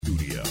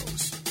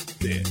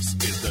This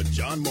is the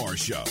John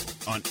Morris Show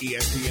on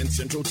ESPN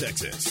Central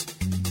Texas.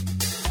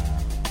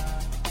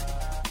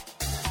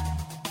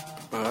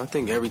 I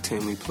think every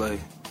team we play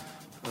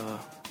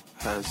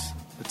has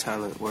a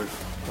talent worth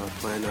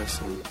playing us,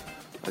 and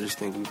I just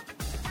think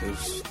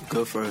it's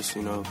good for us,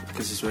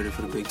 because it's ready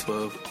for the Big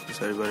 12.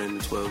 Because everybody in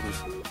the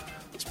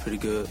 12 is pretty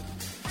good.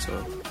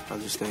 So I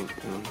just think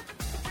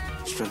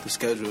strength of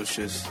schedule is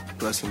just a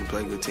blessing to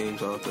play good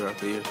teams all throughout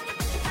the year.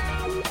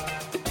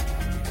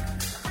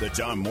 The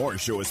John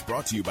Morris Show is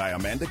brought to you by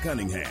Amanda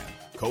Cunningham,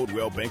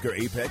 Coldwell Banker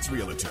Apex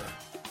Realtor,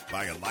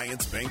 by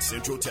Alliance Bank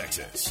Central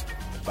Texas,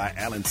 by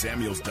Allen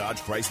Samuels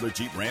Dodge Chrysler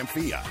Jeep Ram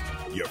Fiat,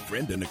 your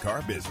friend in the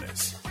car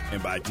business,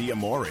 and by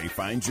D'Amore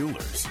Fine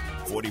Jewelers,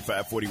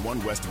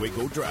 4541 West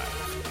Waco Drive,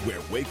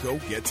 where Waco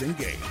gets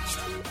engaged.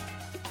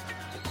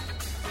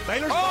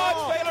 Baylor's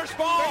ball. It's Baylor's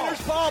ball.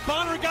 Baylor's ball.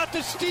 Bonner got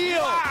the steal.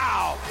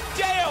 Wow.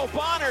 Dale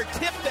Bonner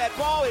tipped that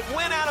ball. It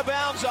went out of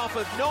bounds off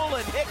of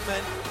Nolan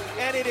Hickman,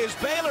 and it is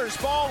Baylor's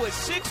ball with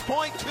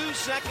 6.2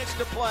 seconds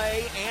to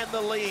play and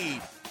the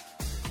lead.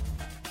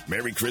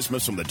 Merry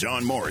Christmas from the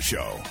John Morris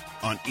Show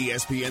on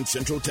ESPN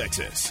Central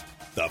Texas,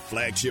 the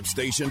flagship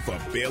station for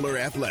Baylor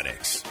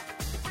Athletics.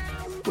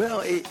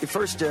 Well,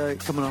 first,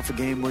 coming off a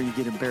game where you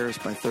get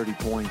embarrassed by 30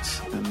 points,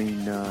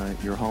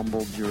 you're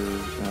humbled,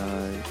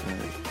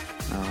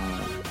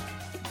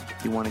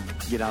 you want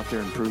to get out there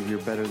and prove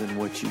you're better than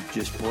what you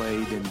just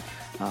played, and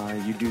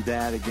you do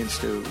that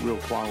against a real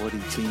quality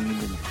team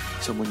and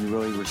someone you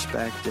really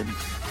respect. And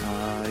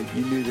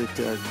you knew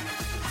that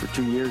for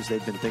 2 years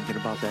they've been thinking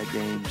about that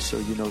game, so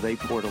they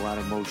poured a lot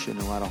of emotion,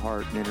 a lot of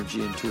heart and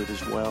energy into it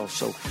as well.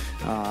 So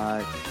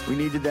we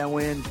needed that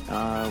win.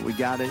 We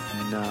got it,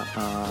 and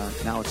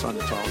now it's on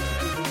the top.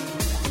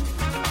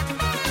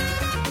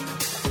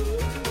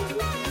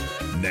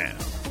 Now,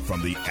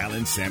 from the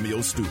Allen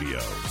Samuels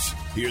Studios,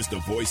 here's the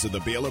voice of the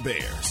Baylor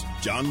Bears,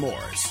 John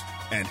Morris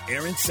and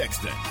Aaron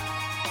Sexton.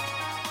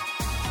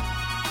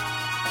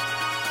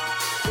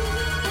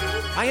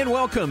 Hi and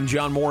welcome,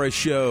 John Morris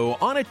Show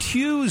on a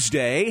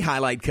Tuesday.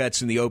 Highlight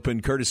cuts in the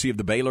open courtesy of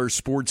the Baylor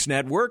Sports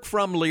Network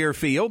from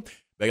Learfield.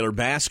 Baylor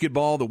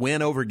basketball, the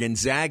win over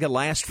Gonzaga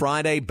last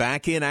Friday,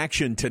 back in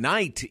action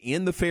tonight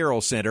in the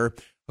Farrell Center,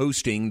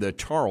 hosting the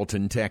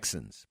Tarleton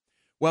Texans.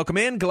 Welcome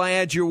in.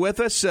 Glad you're with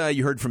us.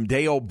 You heard from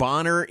Dale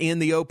Bonner in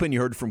the open.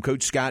 You heard from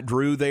Coach Scott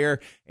Drew there.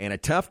 And a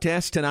tough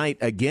test tonight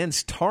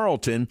against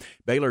Tarleton.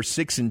 Baylor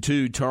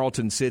 6-2.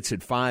 Tarleton sits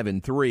at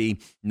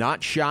 5-3.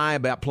 Not shy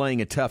about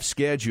playing a tough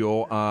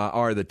schedule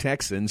are the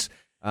Texans.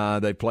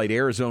 They played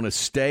Arizona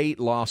State,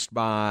 lost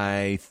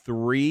by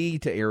 3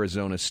 to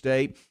Arizona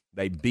State.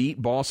 They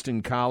beat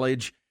Boston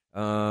College.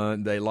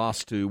 They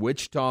lost to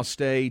Wichita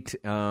State.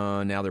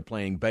 Now they're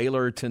playing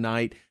Baylor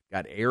tonight.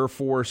 Got Air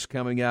Force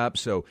coming up.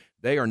 So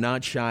they are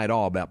not shy at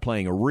all about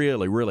playing a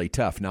really, really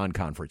tough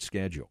non-conference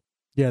schedule.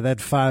 Yeah, that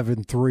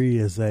 5-3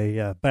 is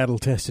a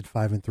battle-tested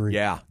 5-3.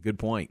 Yeah, good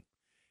point.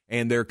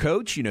 And their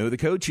coach, you know who the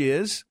coach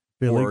is?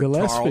 Billy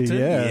Gillespie, Tarleton.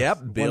 yeah.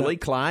 Yep, Billy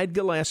Clyde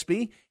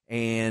Gillespie.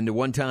 And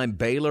one-time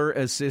Baylor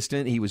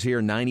assistant. He was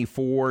here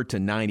 94 to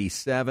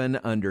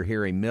 97 under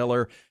Harry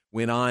Miller.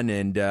 Went on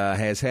and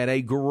has had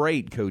a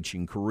great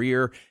coaching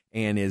career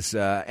and is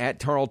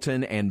at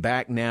Tarleton and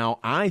back now,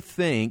 I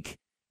think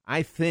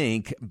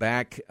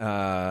back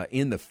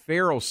in the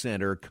Farrell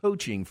Center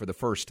coaching for the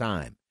first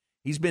time.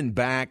 He's been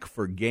back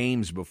for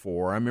games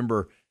before. I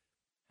don't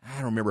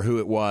remember who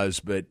it was,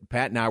 but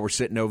Pat and I were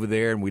sitting over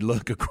there and we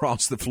looked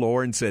across the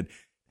floor and said,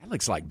 that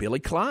looks like Billy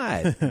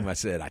Clyde. And I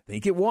said, I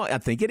think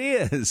it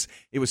is.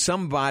 It was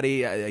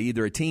somebody,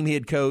 either a team he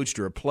had coached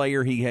or a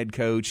player he had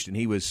coached, and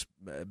he was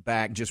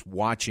back just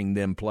watching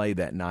them play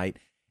that night.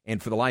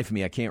 And for the life of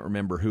me, I can't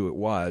remember who it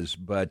was,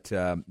 but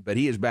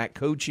he is back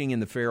coaching in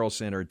the Farrell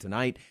Center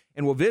tonight,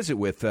 and we'll visit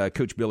with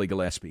Coach Billy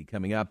Gillespie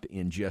coming up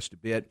in just a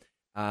bit.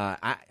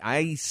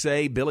 I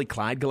say Billy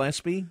Clyde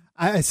Gillespie.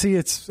 I see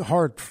it's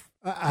hard.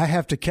 I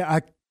have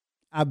to.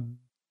 I've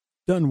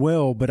done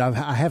well, but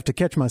I have to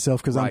catch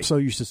myself because I'm so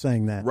used to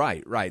saying that.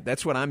 Right.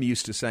 That's what I'm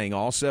used to saying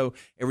also.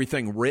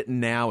 Everything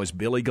written now is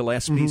Billy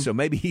Gillespie, so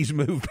maybe he's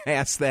moved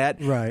past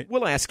that. Right.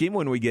 We'll ask him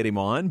when we get him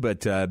on,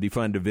 but it'd be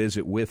fun to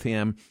visit with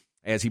him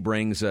as he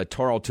brings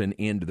Tarleton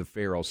into the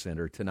Farrell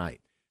Center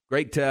tonight.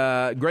 Great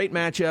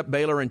matchup,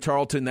 Baylor and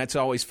Tarleton. That's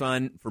always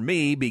fun for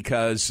me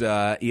because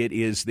it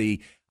is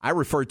I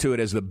refer to it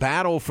as the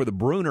battle for the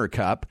Bruner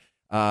Cup.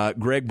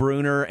 Greg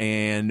Bruner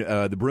and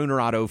the Bruner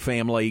Auto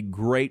family,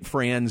 great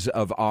friends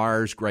of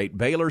ours, great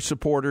Baylor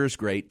supporters,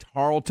 great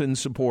Tarleton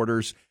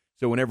supporters.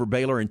 So whenever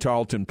Baylor and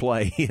Tarleton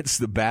play, it's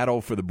the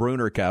battle for the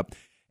Bruner Cup.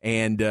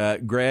 And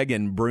Greg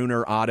and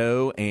Bruner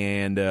Auto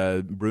and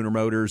Bruner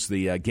Motors,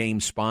 the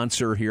game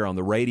sponsor here on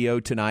the radio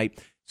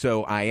tonight.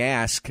 So I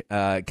ask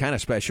kind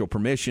of special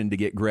permission to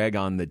get Greg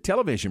on the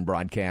television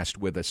broadcast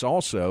with us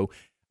also.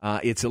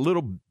 It's a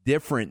little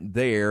different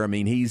there. I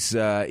mean, he is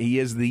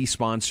the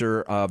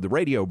sponsor of the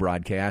radio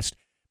broadcast,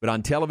 but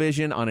on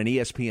television, on an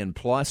ESPN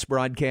Plus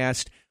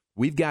broadcast,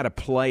 we've got to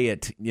play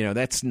it. You know,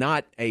 that's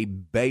not a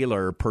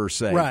Baylor per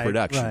se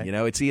production. Right. You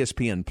know, it's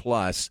ESPN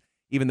Plus.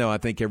 even though I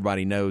think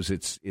everybody knows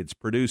it's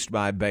produced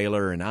by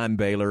Baylor, and I'm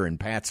Baylor, and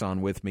Pat's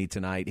on with me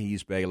tonight.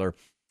 He's Baylor.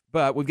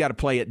 But we've got to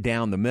play it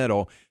down the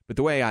middle. But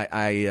the way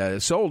I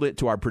sold it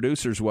to our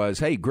producers was,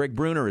 hey, Greg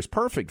Bruner is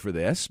perfect for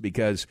this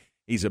because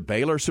he's a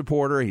Baylor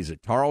supporter. He's a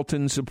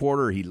Tarleton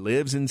supporter. He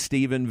lives in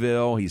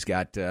Stephenville. He's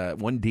got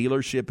one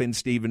dealership in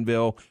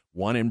Stephenville,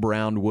 one in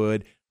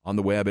Brownwood, on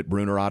the web at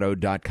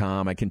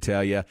BrunerAuto.com, I can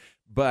tell you.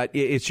 But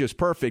it's just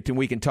perfect, and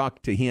we can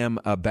talk to him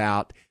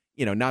about,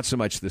 not so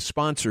much the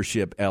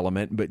sponsorship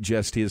element, but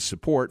just his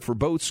support for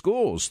both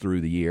schools through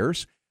the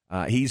years.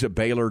 He's a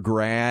Baylor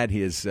grad.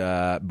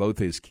 Both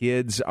his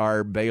kids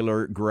are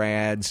Baylor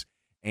grads,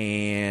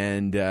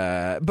 and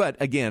but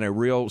again, a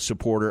real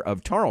supporter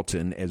of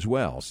Tarleton as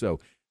well. So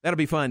that'll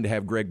be fun to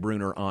have Greg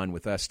Bruner on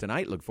with us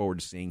tonight. Look forward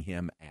to seeing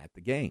him at the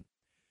game,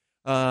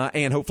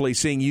 and hopefully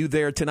seeing you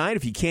there tonight.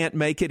 If you can't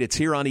make it, it's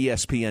here on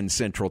ESPN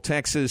Central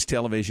Texas,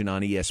 television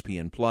on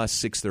ESPN Plus,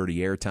 6:30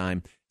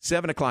 airtime,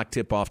 7:00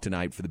 tip-off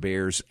tonight for the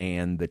Bears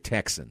and the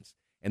Texans.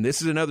 And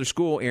this is another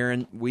school,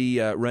 Aaron. We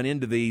run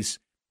into these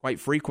quite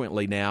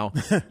frequently now.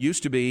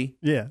 Used to be,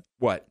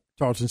 what?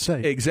 Tarleton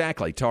State.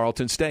 Exactly,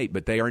 Tarleton State.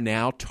 But they are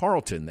now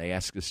Tarleton. They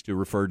ask us to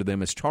refer to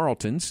them as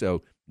Tarleton,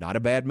 so not a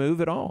bad move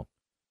at all.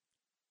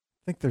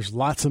 I think there's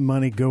lots of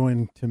money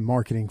going to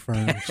marketing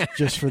firms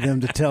just for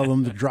them to tell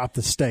them to drop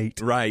the state.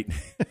 Right.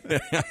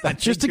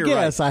 That's just a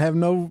guess. Right. I have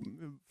no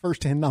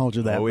firsthand knowledge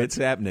of that. Oh, it's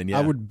happening, yeah.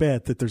 I would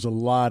bet that there's a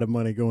lot of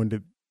money going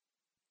to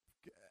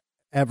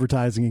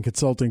advertising and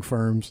consulting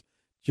firms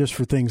just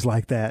for things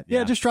like that.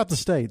 Yeah, just drop the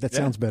state. That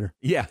sounds better.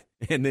 Yeah,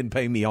 and then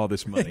pay me all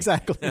this money.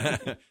 Exactly.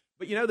 But,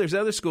 there's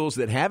other schools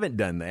that haven't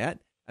done that.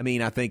 I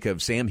mean, I think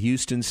of Sam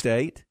Houston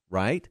State,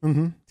 right?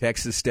 Mm-hmm.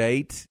 Texas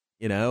State,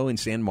 in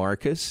San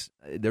Marcos.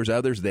 There's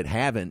others that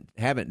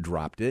haven't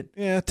dropped it.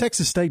 Yeah,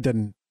 Texas State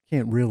can't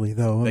really,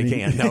 though. They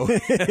can't, no.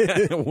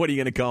 What are you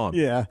going to call them?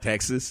 Yeah.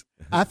 Texas?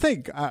 I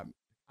think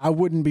I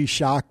wouldn't be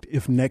shocked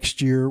if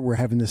next year we're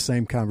having the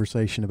same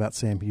conversation about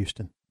Sam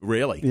Houston.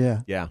 Really?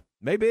 Yeah. Yeah,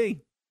 maybe.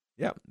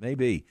 Yeah,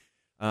 maybe.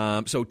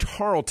 So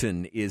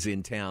Tarleton is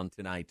in town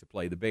tonight to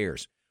play the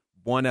Bears.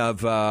 One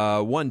of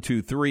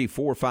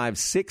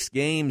 6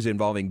 games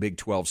involving Big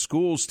 12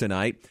 schools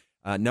tonight.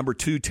 Number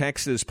 2,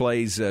 Texas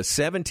plays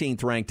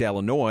 17th-ranked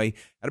Illinois.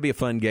 That'll be a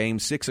fun game.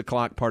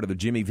 6:00, part of the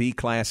Jimmy V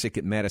Classic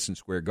at Madison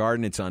Square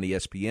Garden. It's on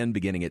ESPN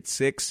beginning at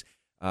 6.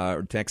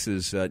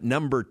 Texas,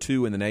 number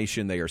 2 in the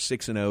nation. They are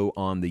 6-0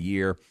 on the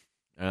year.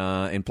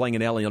 And playing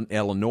an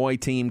Illinois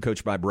team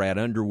coached by Brad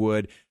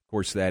Underwood. Of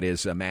course, that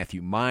is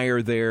Matthew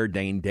Meyer there,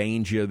 Dane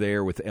Dangia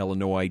there with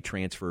Illinois,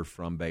 transfer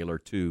from Baylor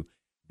to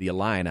the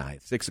Illini.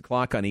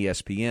 6:00 on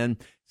ESPN.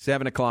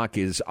 7:00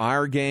 is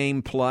our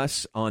game,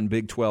 plus on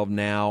Big 12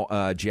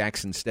 Now,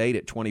 Jackson State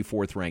at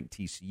 24th-ranked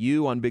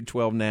TCU on Big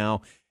 12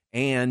 Now.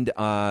 And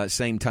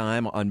same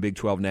time on Big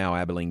 12 Now,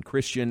 Abilene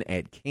Christian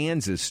at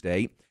Kansas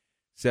State.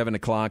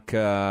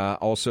 7:00,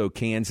 also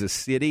Kansas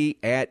City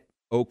at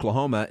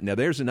Oklahoma. Now,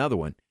 there's another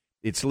one.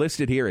 It's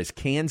listed here as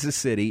Kansas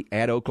City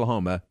at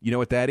Oklahoma. You know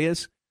what that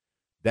is?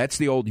 That's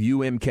the old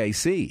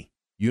UMKC,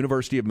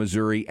 University of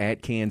Missouri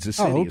at Kansas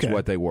City is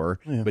what they were.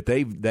 Yeah. But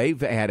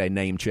they've had a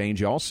name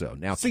change also.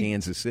 Now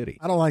Kansas City.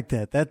 I don't like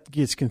that. That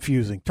gets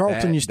confusing.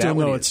 Tarleton, you still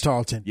know it's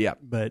Tarleton. Yeah.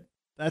 But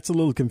that's a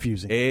little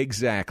confusing.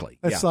 Exactly.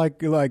 That's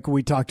like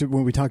we talked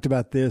when we talked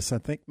about this, I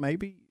think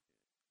maybe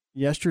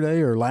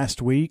yesterday or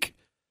last week,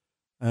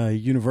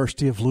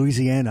 University of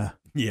Louisiana.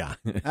 Yeah.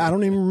 I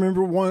don't even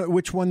remember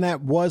which one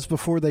that was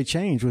before they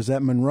changed. Was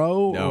that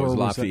Monroe? No, or it was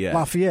Lafayette.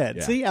 Lafayette.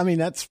 Yeah. See, I mean,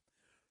 that's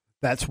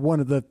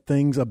one of the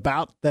things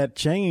about that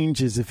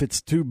change is if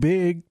it's too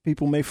big,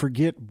 people may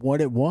forget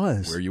what it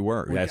was. Where you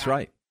were. That's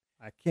right.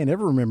 I can't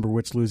ever remember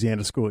which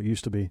Louisiana school it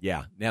used to be.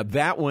 Yeah. Now,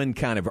 that one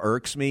kind of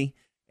irks me,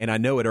 and I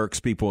know it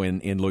irks people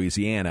in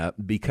Louisiana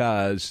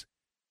because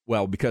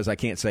I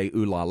can't say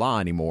ooh la la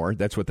anymore.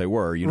 That's what they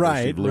were,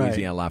 University of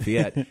Louisiana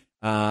Lafayette.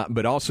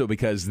 But also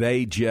because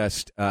they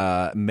just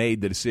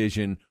made the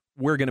decision,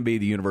 we're going to be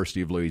the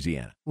University of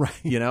Louisiana. Right.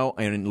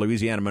 And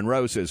Louisiana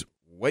Monroe says,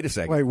 wait a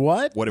second. Wait,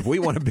 what? What if we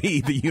want to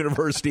be the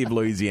University of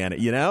Louisiana,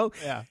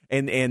 Yeah.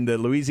 And the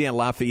Louisiana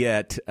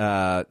Lafayette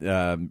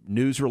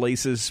news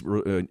releases,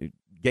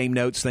 game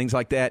notes, things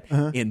like that,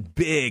 in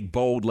big,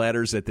 bold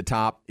letters at the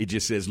top, it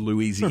just says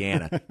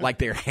Louisiana, like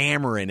they're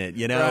hammering it,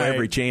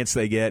 every chance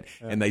they get.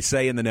 Yeah. And they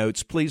say in the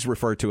notes, please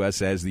refer to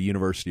us as the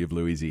University of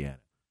Louisiana.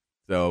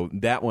 So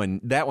that one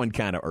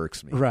kind of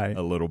irks me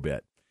a little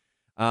bit.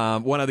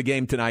 One other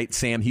game tonight,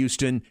 Sam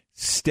Houston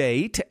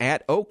State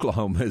at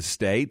Oklahoma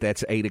State.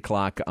 That's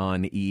 8:00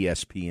 on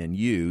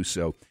ESPNU.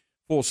 So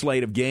full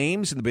slate of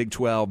games in the Big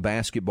 12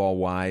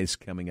 basketball-wise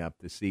coming up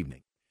this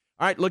evening.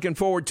 All right, looking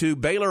forward to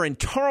Baylor and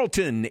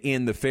Tarleton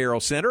in the Farrell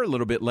Center. A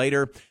little bit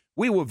later,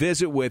 we will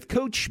visit with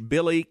Coach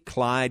Billy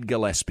Clyde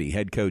Gillespie,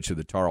 head coach of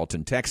the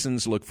Tarleton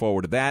Texans. Look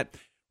forward to that.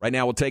 Right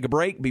now, we'll take a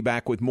break. Be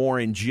back with more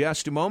in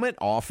just a moment.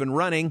 Off and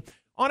running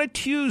on a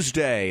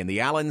Tuesday in the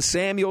Allen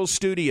Samuels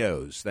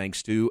Studios.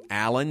 Thanks to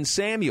Allen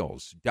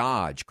Samuels,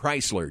 Dodge,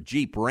 Chrysler,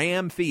 Jeep,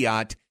 Ram,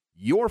 Fiat,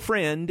 your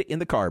friend in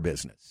the car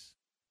business.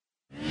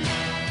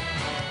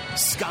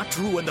 Scott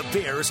Drew and the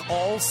Bears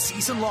all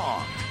season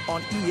long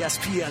on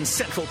ESPN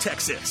Central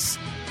Texas.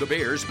 The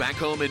Bears back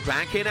home and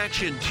back in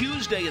action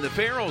Tuesday in the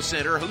Farrell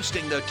Center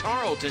hosting the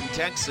Tarleton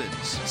Texans.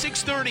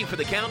 6:30 for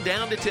the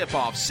countdown to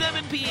tip-off.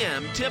 7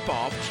 p.m.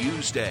 tip-off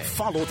Tuesday.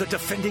 Follow the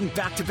defending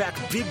back-to-back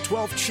Big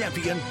 12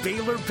 champion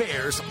Baylor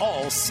Bears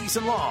all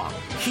season long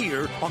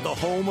here on the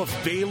home of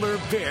Baylor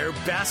Bear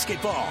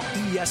basketball,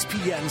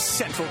 ESPN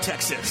Central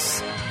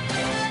Texas.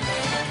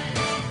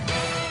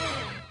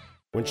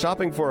 When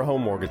shopping for a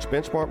home mortgage,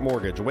 Benchmark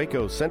Mortgage,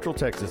 Waco, Central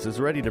Texas is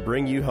ready to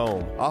bring you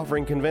home,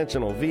 offering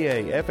conventional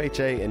VA,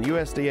 FHA, and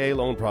USDA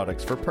loan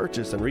products for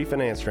purchase and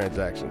refinance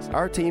transactions.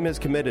 Our team is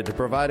committed to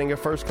providing a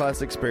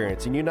first-class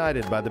experience and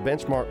united by the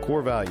Benchmark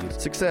core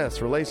values: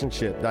 success,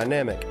 relationship,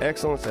 dynamic,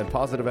 excellence, and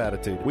positive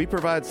attitude. We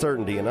provide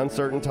certainty in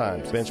uncertain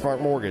times.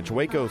 Benchmark Mortgage,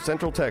 Waco,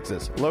 Central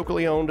Texas,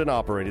 locally owned and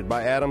operated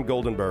by Adam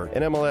Goldenberg,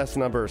 NMLS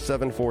number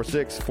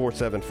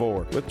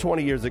 746474, with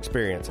 20 years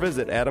experience.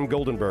 Visit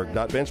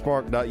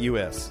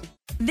adamgoldenberg.benchmark.us.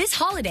 This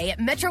holiday at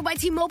Metro by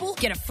T-Mobile,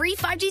 get a free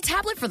 5G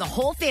tablet for the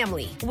whole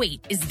family.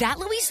 Wait, is that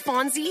Luis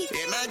Fonsi?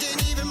 Imagine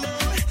even more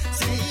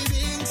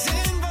savings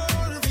and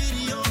more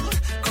video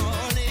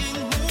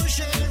calling, more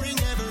sharing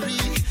every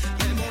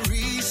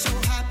memory, so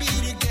happy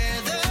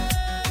together.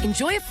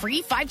 Enjoy a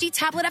free 5G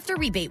tablet after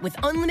rebate with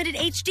unlimited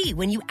HD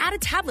when you add a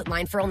tablet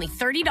line for only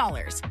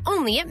 $30.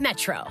 Only at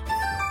Metro.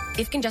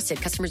 If congested,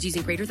 customers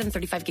using greater than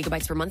 35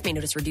 gigabytes per month may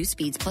notice reduced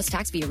speeds plus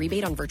tax via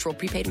rebate on virtual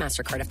prepaid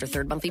MasterCard after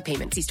third monthly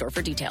payment. See store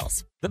for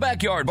details. The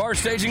Backyard Bar,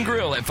 Stage, and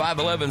Grill at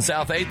 511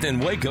 South 8th in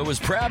Waco is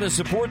proud to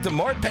support the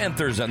Mart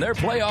Panthers on their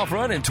playoff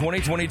run in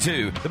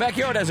 2022. The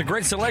Backyard has a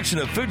great selection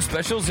of food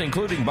specials,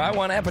 including buy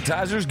one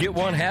appetizers, get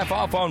one half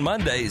off on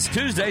Mondays.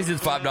 Tuesdays,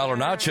 it's $5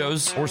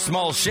 nachos or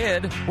small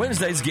shed.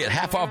 Wednesdays, get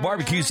half off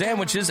barbecue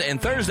sandwiches. And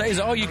Thursdays,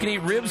 all you can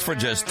eat ribs for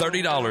just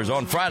 $30.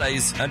 On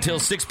Fridays, until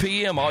 6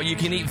 p.m., all you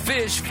can eat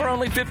fish for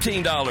only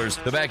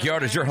 $15. The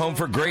Backyard is your home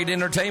for great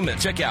entertainment.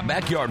 Check out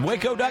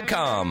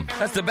backyardwaco.com.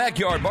 That's the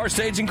Backyard Bar,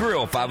 Stage, and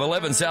Grill,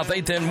 511 South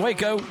 8th in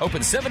Waco.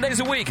 Open 7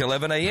 days a week,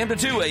 11 a.m. to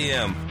 2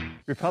 a.m.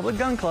 Republic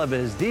Gun Club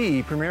is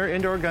the premier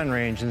indoor gun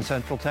range in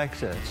Central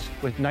Texas,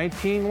 with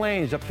 19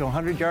 lanes up to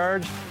 100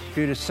 yards for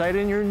you to sight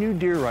in your new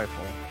deer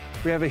rifle.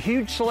 We have a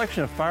huge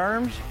selection of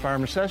firearms,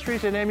 firearm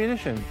accessories, and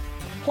ammunition.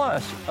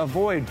 Plus,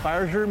 avoid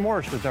buyer's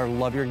remorse with our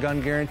Love Your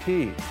Gun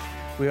guarantee.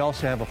 We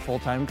also have a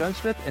full-time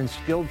gunsmith and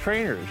skilled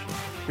trainers.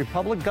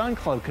 Republic Gun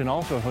Club can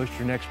also host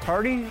your next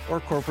party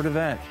or corporate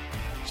event.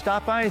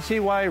 Stop by and see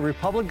why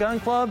Republic Gun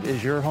Club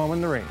is your home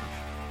in the range.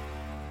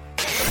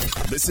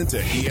 Listen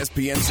to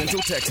ESPN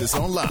Central Texas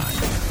online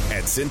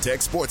at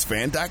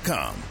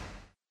syntechsportsfan.com.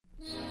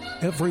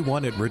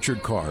 Everyone at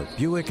Richard Carr,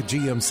 Buick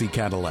GMC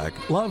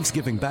Cadillac, loves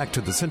giving back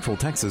to the Central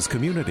Texas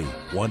community.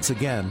 Once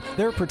again,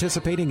 they're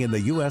participating in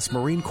the U.S.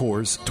 Marine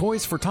Corps'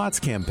 Toys for Tots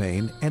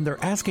campaign, and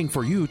they're asking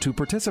for you to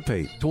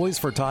participate. Toys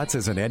for Tots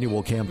is an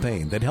annual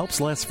campaign that helps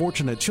less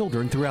fortunate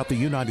children throughout the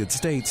United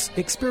States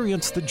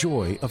experience the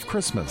joy of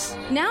Christmas.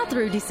 Now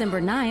through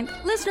December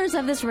 9th, listeners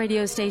of this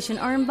radio station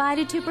are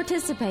invited to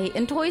participate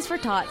in Toys for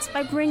Tots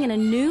by bringing a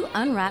new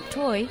unwrapped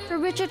toy for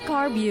Richard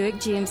Carr Buick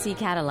GMC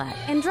Cadillac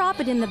and drop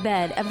it in the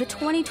bed of the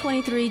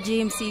 2023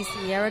 GMC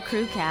Sierra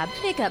Crew Cab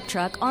pickup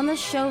truck on the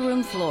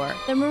showroom floor.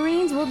 The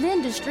Marines will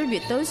then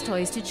distribute those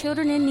toys to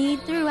children in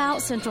need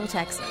throughout Central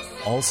Texas.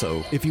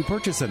 Also, if you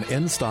purchase an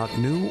in-stock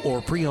new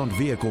or pre-owned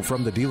vehicle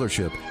from the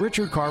dealership,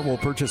 Richard Carr will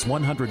purchase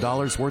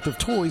 $100 worth of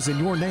toys in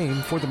your name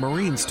for the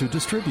Marines to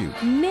distribute.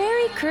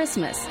 Merry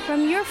Christmas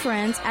from your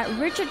friends at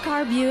Richard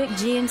Carr Buick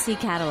GMC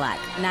Cadillac,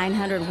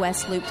 900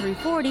 West Loop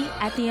 340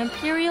 at the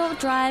Imperial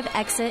Drive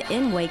exit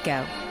in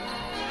Waco.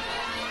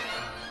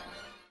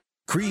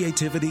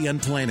 Creativity and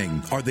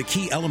planning are the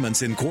key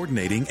elements in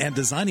coordinating and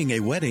designing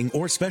a wedding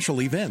or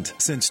special event.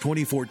 Since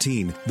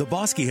 2014, The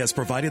Bosque has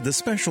provided the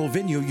special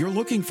venue you're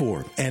looking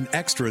for and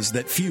extras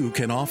that few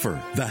can offer.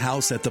 The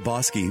house at The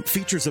Bosque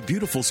features a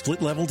beautiful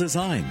split-level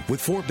design with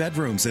 4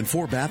 bedrooms and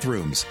 4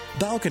 bathrooms,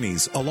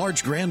 balconies, a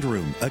large grand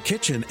room, a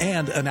kitchen,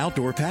 and an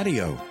outdoor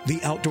patio. The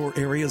outdoor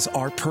areas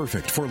are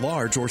perfect for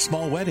large or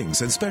small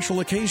weddings and special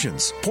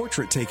occasions,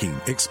 portrait taking,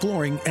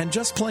 exploring, and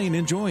just plain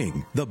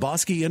enjoying. The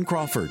Bosque in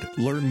Crawford.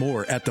 Learn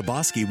more at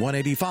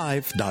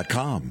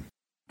thebosque185.com.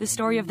 The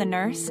story of the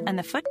nurse and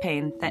the foot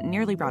pain that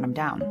nearly brought him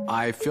down.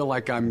 I feel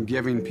like I'm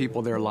giving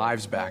people their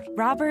lives back.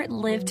 Robert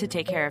lived to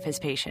take care of his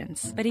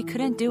patients, but he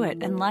couldn't do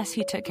it unless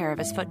he took care of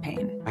his foot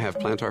pain. I have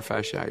plantar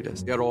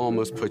fasciitis. It'll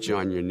almost put you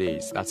on your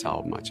knees. That's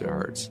how much it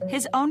hurts.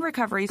 His own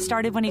recovery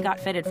started when he got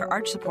fitted for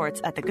arch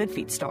supports at the Good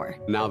Feet store.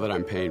 Now that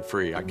I'm pain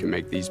free, I can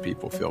make these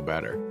people feel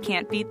better.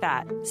 Can't beat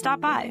that. Stop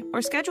by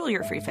or schedule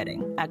your free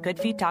fitting at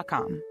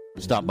goodfeet.com.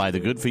 Stop by the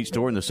Good Feet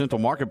store in the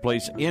Central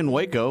Marketplace in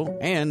Waco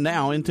and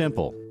now in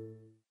Temple.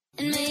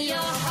 And may your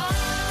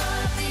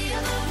heart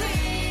feel the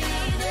ring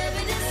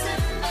every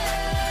December.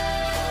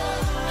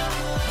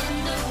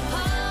 In the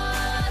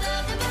heart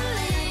of the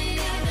believe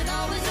and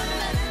always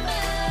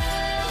remember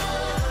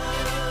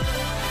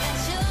that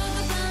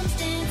sugar plums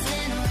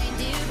dancing,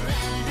 reindeer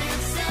riding,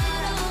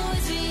 Santa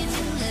always reads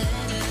your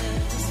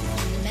letters.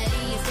 And may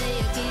you say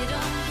you get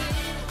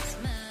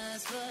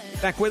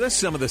Back with us,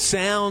 some of the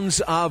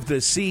sounds of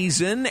the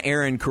season.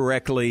 Aaron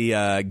correctly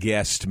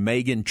guessed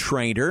Meghan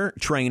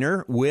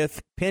Trainor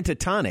with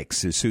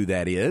Pentatonix is who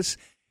that is.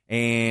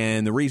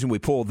 And the reason we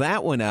pulled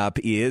that one up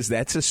is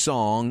that's a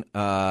song,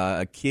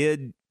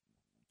 Kid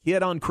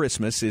on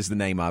Christmas is the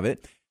name of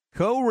it,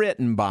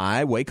 co-written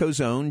by Waco's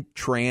own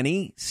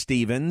Tranny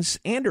Stevens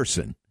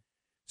Anderson.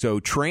 So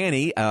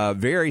Tranny, a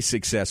very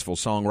successful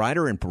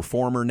songwriter and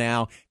performer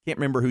now. Can't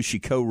remember who she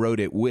co-wrote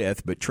it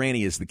with, but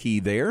Tranny is the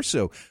key there.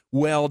 So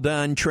well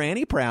done,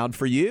 Tranny. Proud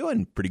for you,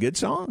 and pretty good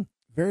song.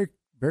 Very,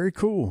 very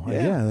cool.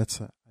 Yeah,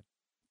 that's. I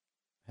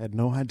had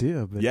no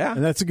idea, but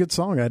and that's a good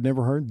song. I'd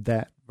never heard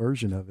that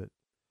version of it.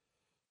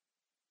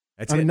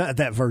 That's it. Not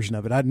that version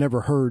of it. I'd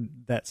never heard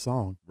that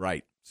song.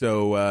 Right.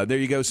 So there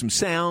you go, some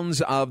sounds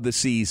of the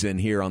season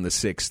here on the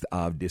 6th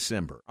of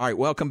December. All right,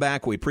 welcome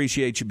back. We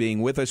appreciate you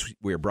being with us.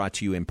 We are brought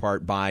to you in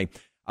part by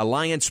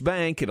Alliance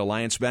Bank. At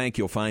Alliance Bank,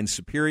 you'll find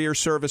superior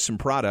service and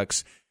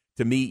products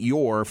to meet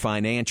your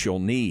financial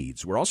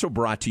needs. We're also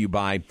brought to you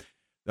by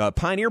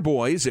Pioneer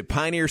Boys at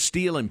Pioneer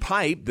Steel and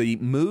Pipe. The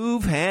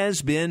move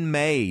has been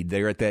made.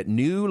 They're at that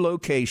new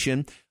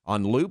location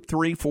on Loop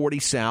 340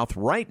 South,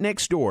 right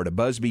next door to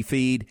Busby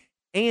Feed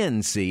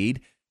and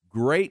Seed.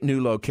 Great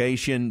new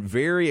location,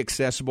 very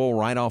accessible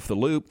right off the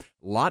loop.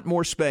 A lot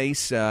more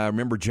space.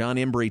 Remember, John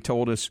Embry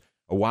told us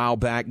a while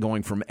back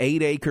going from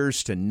 8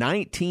 acres to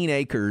 19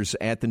 acres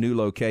at the new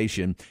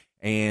location.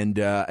 And,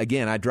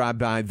 again, I drive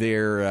by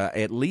there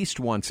at least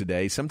once a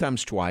day,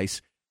 sometimes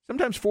twice,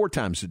 sometimes 4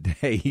 times a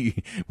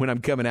day when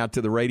I'm coming out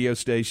to the radio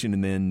station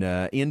and then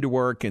into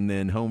work and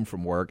then home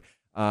from work.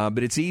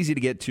 But it's easy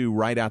to get to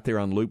right out there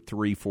on Loop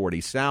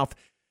 340 South.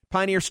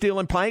 Pioneer Steel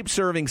and Pipe,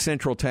 serving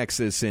Central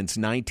Texas since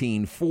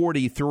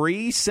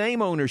 1943. Same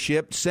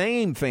ownership,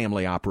 same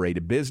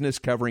family-operated business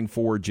covering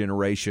 4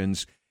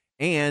 generations.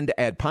 And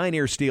at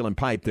Pioneer Steel and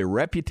Pipe, their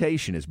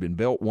reputation has been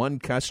built one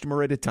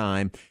customer at a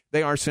time.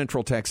 They are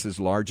Central Texas'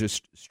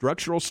 largest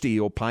structural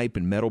steel, pipe,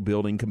 and metal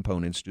building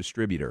components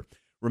distributor.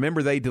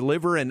 Remember, they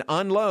deliver and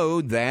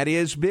unload. That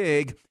is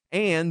big.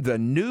 And the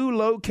new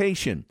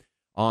location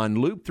on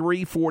Loop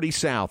 340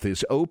 South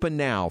is open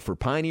now for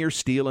Pioneer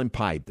Steel and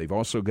Pipe. They've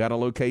also got a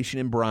location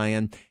in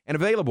Bryan and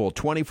available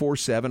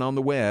 24/7 on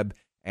the web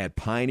at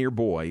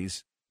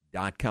pioneerboys.com.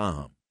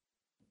 All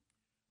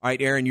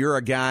right, Aaron, you're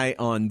a guy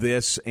on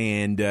this,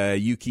 and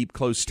you keep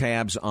close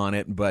tabs on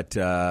it, but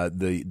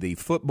the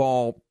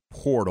football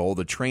portal,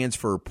 the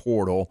transfer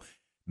portal,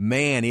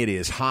 man, it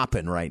is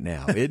hopping right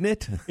now, isn't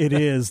it? It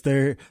is.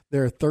 There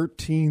are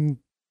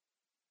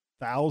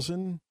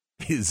 13,000.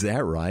 Is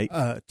that right?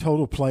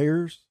 Total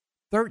players.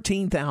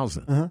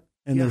 13,000. Uh-huh.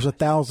 And there's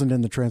 1,000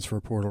 in the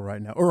transfer portal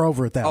right now, or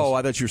over 1,000. Oh,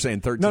 I thought you were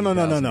saying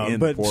 13,000. No.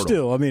 But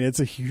still, I mean,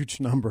 it's a huge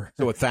number.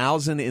 So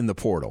 1,000 in the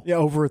portal. Yeah,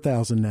 over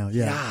 1,000 now.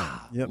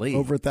 Yeah,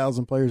 over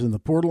 1,000 players in the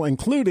portal,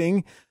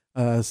 including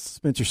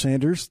Spencer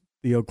Sanders,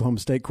 the Oklahoma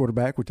State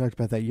quarterback. We talked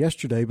about that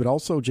yesterday, but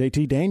also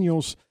J.T.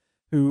 Daniels,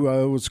 who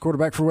was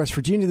quarterback for West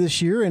Virginia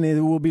this year, and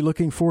will be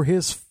looking for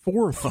his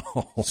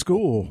 4th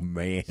school.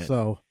 Man,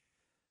 so.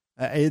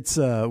 It's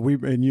you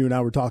and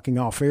I were talking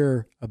off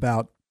air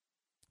about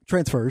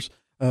transfers.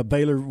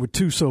 Baylor with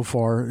 2 so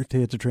far to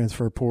hit the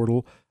transfer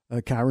portal.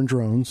 Kyron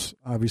Drones,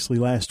 obviously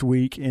last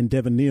week, and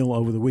Devin Neal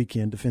over the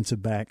weekend,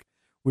 defensive back,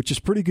 which is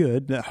pretty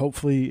good.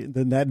 Hopefully,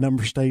 then that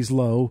number stays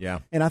low. Yeah,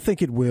 and I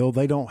think it will.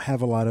 They don't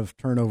have a lot of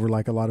turnover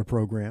like a lot of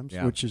programs,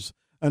 which is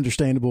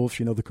understandable if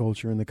you know the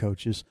culture and the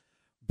coaches.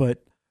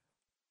 But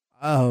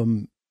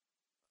when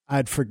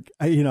I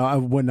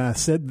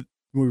said.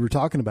 We were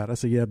talking about it. I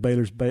said, yeah,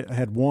 Baylor's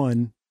had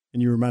 1,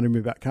 and you reminded me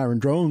about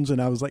Kyron Drones,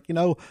 and I was like,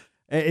 not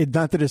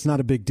that it's not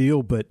a big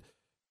deal, but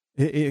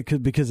it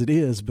could, because it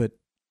is, but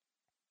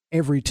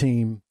every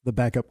team, the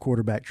backup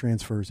quarterback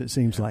transfers, it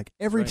seems like.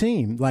 Every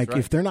team. Like,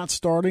 if they're not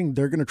starting,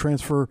 they're going to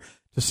transfer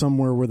to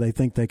somewhere where they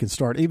think they can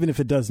start, even if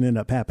it doesn't end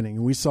up happening.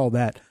 And we saw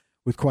that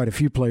with quite a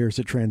few players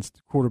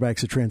quarterbacks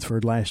that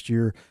transferred last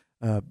year.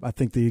 I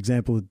think the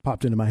example that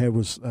popped into my head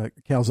was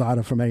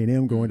Calzada from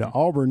A&M going to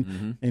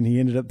Auburn, and he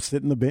ended up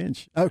sitting the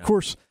bench. Of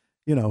course,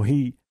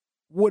 he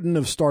wouldn't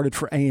have started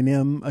for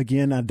A&M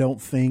again, I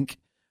don't think.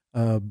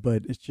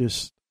 But it's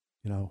just,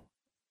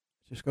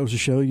 just goes to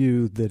show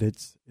you that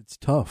it's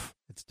tough.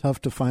 It's tough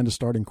to find a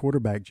starting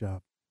quarterback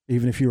job,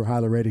 even if you were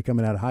highly rated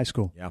coming out of high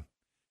school. Yeah.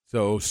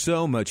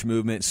 So much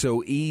movement,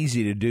 so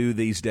easy to do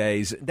these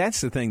days. That's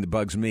the thing that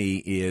bugs me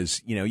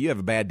is, you have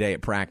a bad day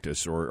at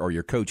practice or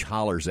your coach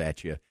hollers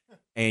at you.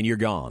 And you're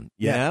gone,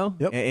 you know?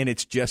 Yep. And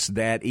it's just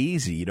that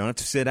easy. You don't have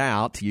to sit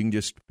out. You can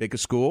just pick a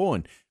school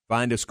and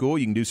find a school.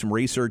 You can do some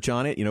research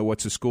on it.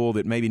 What's a school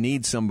that maybe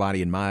needs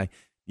somebody in my,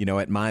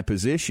 at my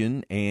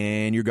position,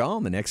 and you're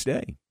gone the next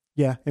day.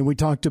 Yeah, and we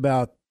talked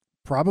about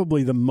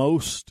probably the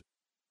most,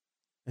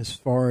 as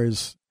far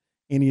as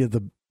any of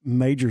the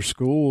major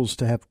schools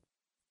to have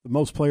the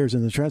most players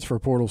in the transfer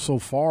portal so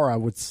far, I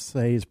would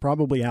say, is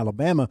probably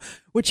Alabama,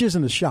 which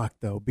isn't a shock,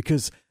 though,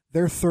 because –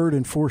 their 3rd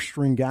and 4th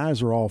string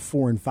guys are all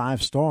 4 and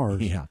 5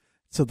 stars. Yeah.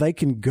 So they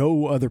can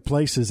go other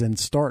places and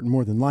start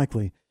more than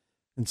likely.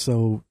 And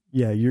so,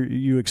 yeah,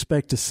 you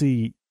expect to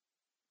see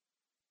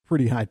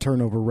pretty high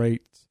turnover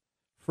rates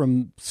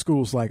from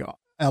schools like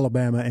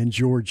Alabama and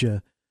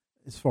Georgia,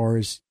 as far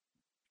as,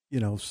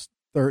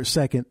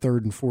 second,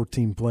 third, and fourth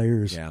team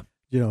players,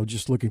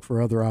 just looking for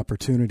other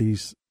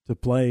opportunities to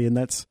play. And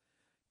that's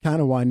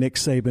kind of why Nick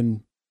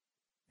Saban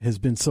has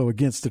been so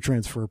against the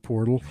transfer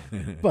portal,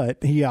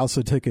 but he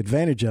also took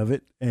advantage of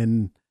it,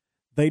 and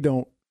they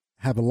don't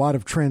have a lot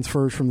of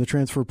transfers from the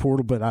transfer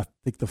portal, but I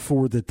think the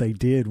 4 that they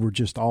did were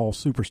just all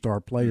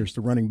superstar players.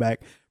 The running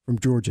back from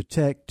Georgia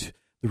Tech,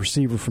 the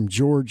receiver from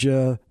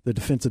Georgia, the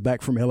defensive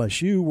back from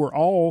LSU were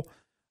all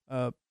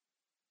on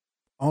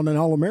an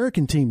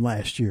All-American team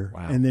last year,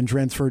 and then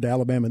transferred to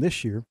Alabama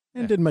this year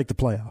and didn't make the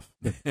playoff.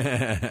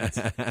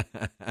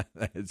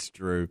 That's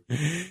true.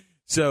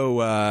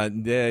 So,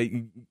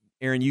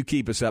 Aaron, you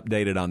keep us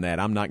updated on that.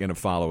 I'm not going to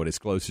follow it as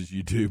close as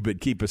you do, but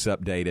keep us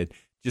updated.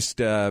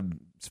 Just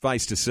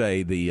suffice to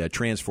say, the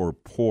transfer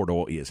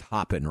portal is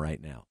hopping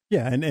right now.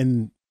 Yeah,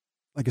 and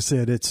like I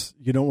said,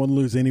 you don't want to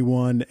lose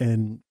anyone,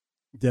 and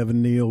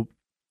Devin Neal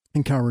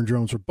and Kyron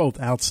Drones were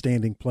both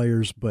outstanding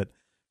players, but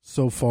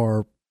so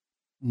far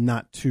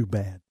not too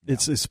bad. Yeah.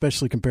 It's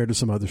especially compared to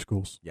some other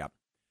schools. Yep.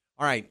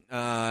 All right,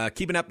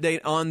 keep an update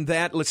on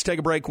that. Let's take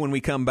a break. When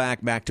we come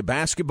back to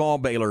basketball.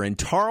 Baylor and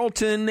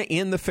Tarleton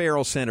in the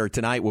Farrell Center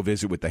tonight. We'll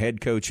visit with the head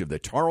coach of the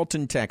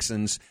Tarleton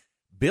Texans.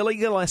 Billy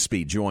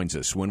Gillespie joins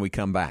us when we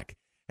come back.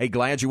 Hey,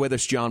 glad you're with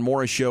us. John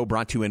Morris Show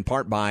brought to you in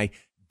part by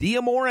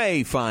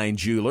D'Amore Fine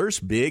Jewelers.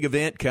 Big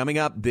event coming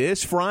up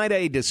this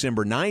Friday,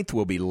 December 9th.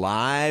 We'll be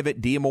live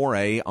at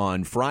D'Amore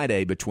on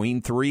Friday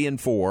between 3 and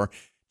 4.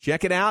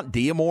 Check it out,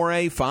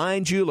 D'Amore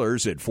Fine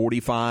Jewelers at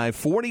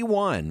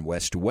 4541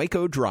 West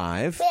Waco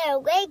Drive. Where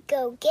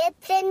Waco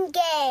gets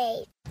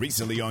engaged.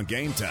 Recently on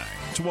Game Time.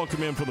 To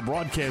welcome in for the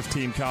broadcast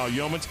team, Kyle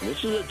Yeomans.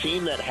 This is a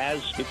team that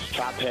has its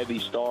top-heavy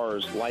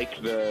stars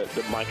like the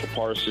Micah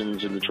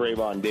Parsons and the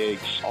Trayvon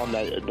Diggs on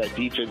that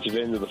defensive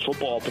end of the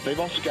football, but they've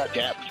also got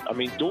depth. I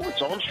mean,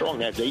 Dorrance Armstrong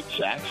has 8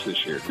 sacks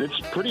this year. It's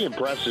pretty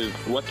impressive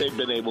what they've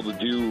been able to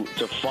do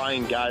to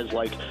find guys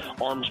like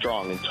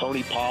Armstrong and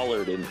Tony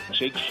Pollard and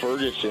Jake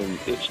Ferguson.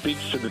 It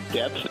speaks to the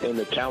depth and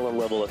the talent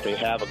level that they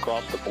have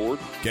across the board.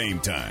 Game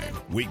Time,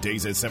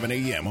 weekdays at 7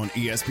 a.m. on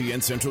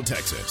ESPN Central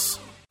Texas.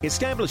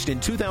 Established in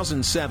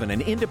 2007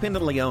 and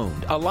independently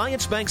owned,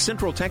 Alliance Bank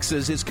Central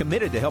Texas is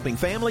committed to helping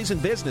families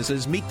and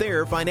businesses meet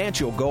their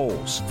financial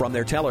goals. From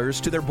their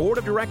tellers to their board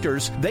of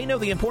directors, they know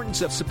the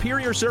importance of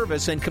superior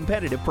service and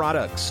competitive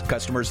products.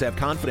 Customers have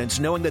confidence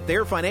knowing that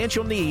their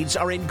financial needs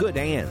are in good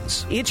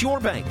hands. It's your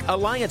bank,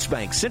 Alliance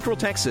Bank Central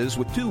Texas,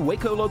 with 2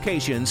 Waco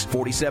locations,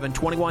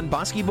 4721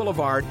 Bosque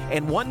Boulevard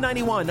and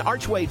 191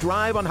 Archway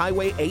Drive on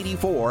Highway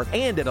 84,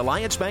 and at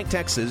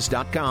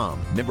AllianceBankTexas.com.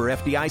 Member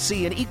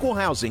FDIC and equal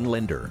housing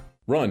lender.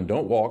 Run,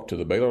 don't walk to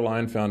the Baylor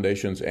Line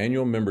Foundation's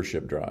annual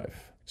membership drive.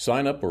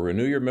 Sign up or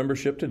renew your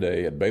membership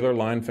today at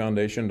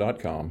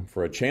BaylorLineFoundation.com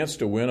for a chance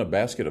to win a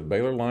basket of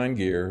Baylor Line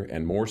gear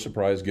and more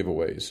surprise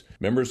giveaways.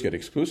 Members get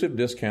exclusive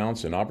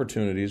discounts and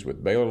opportunities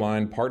with Baylor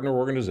Line partner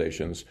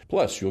organizations.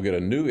 Plus, you'll get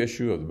a new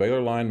issue of the Baylor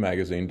Line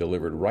magazine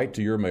delivered right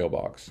to your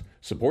mailbox.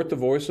 Support the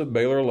voice of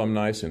Baylor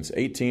alumni since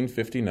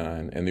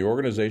 1859 and the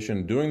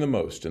organization doing the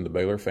most in the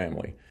Baylor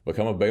family.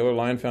 Become a Baylor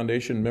Line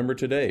Foundation member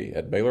today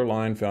at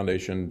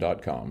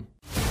BaylorLineFoundation.com.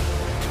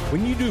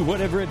 When you do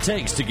whatever it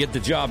takes to get the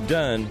job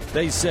done,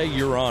 they say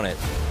you're on it.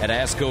 At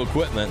ASCO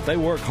Equipment, they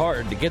work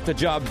hard to get the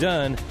job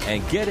done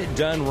and get it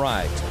done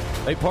right.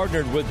 They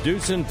partnered with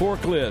Doosan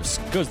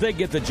Forklifts because they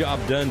get the job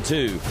done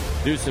too.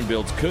 Doosan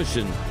builds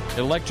cushion,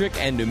 electric,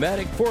 and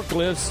pneumatic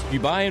forklifts you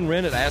buy and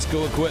rent at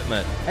ASCO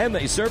Equipment, and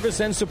they service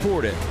and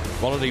support it.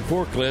 Quality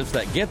forklifts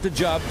that get the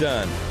job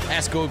done.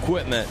 ASCO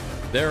Equipment,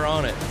 they're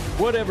on it,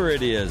 whatever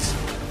it is.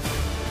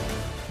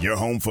 Your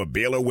home for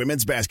Baylor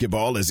women's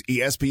basketball is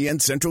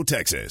ESPN Central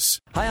Texas.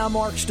 Hi, I'm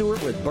Mark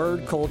Stewart with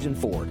Bird Collision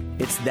Ford.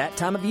 It's that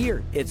time of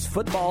year. It's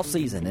football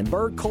season, and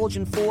Bird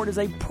Collision Ford is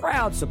a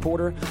proud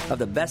supporter of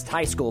the best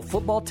high school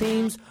football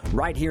teams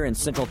right here in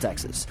Central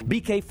Texas.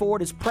 BK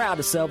Ford is proud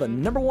to sell the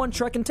 #1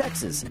 truck in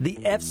Texas, the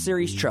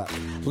F-Series truck,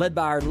 led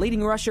by our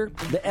leading rusher,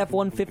 the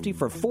F-150,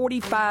 for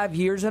 45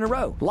 years in a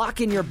row.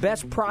 Lock in your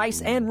best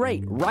price and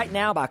rate right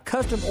now by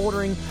custom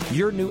ordering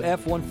your new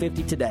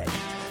F-150 today.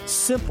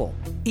 Simple,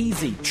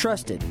 easy,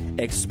 trusted.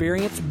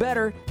 Experience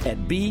better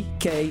at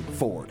BK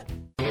Ford.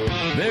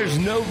 There's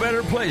no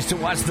better place to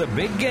watch the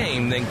big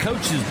game than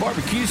Coach's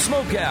Barbecue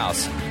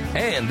Smokehouse.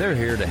 And they're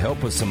here to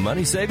help with some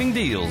money-saving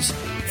deals.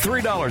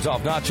 $3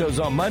 off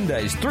nachos on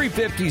Mondays,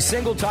 $3.50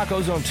 single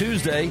tacos on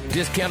Tuesday,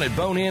 discounted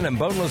bone-in and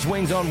boneless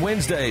wings on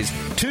Wednesdays,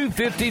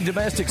 $2.50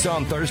 domestics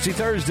on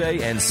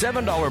Thursday, and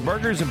 $7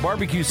 burgers and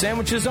barbecue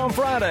sandwiches on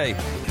Friday.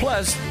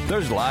 Plus,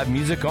 there's live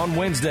music on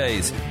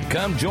Wednesdays.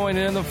 Come join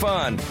in the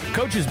fun.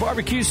 Coach's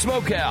Barbecue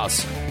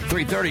Smokehouse,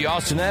 330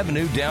 Austin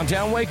Avenue,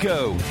 downtown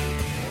Waco.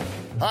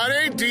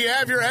 Honey, do you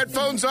have your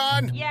headphones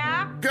on?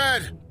 Yeah.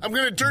 Good. I'm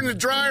going to turn the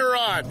dryer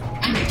on.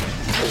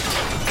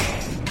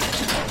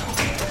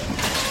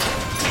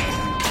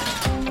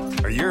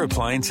 Are your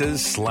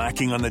appliances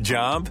slacking on the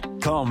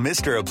job? Call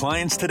Mr.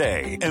 Appliance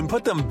today and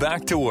put them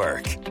back to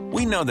work.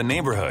 We know the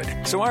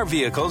neighborhood, so our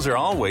vehicles are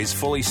always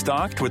fully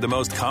stocked with the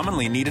most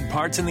commonly needed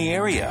parts in the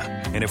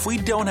area. And if we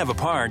don't have a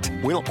part,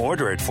 we'll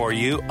order it for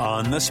you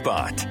on the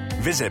spot.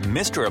 Visit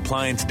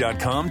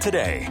MrAppliance.com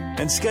today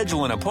and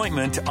schedule an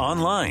appointment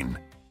online.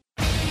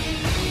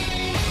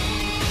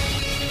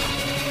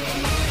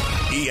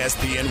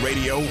 ESPN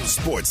Radio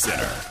Sports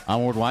Center.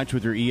 I'm Ward White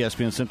with your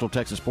ESPN Central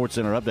Texas Sports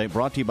Center update,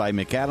 brought to you by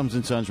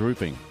McAdams & Sons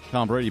Roofing.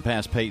 Tom Brady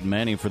passed Peyton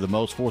Manning for the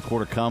most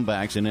fourth-quarter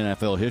comebacks in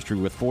NFL history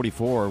with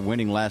 44,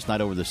 winning last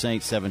night over the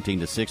Saints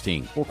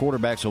 17-16. Four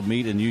quarterbacks will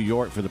meet in New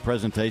York for the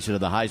presentation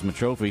of the Heisman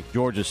Trophy.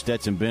 Georgia's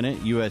Stetson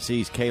Bennett,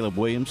 USC's Caleb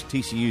Williams,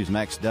 TCU's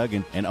Max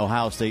Duggan, and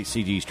Ohio State's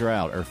C.J.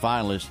 Stroud are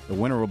finalists. The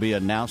winner will be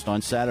announced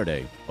on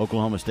Saturday.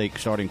 Oklahoma State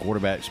starting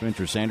quarterback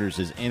Spencer Sanders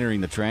is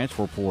entering the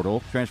transfer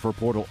portal. Transfer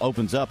portal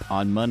opens up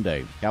on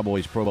Monday.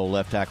 Cowboys Pro Bowl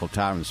left tackle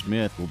Tyron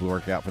Smith will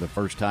work out for the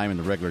first time in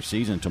the regular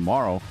season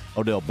tomorrow.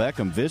 Odell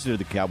Beckham visited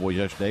the Cowboys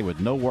yesterday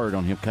with no word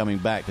on him coming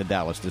back to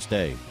Dallas to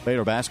stay.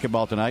 Baylor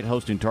basketball tonight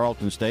hosting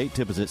Tarleton State.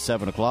 Tip is at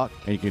 7 o'clock,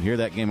 and you can hear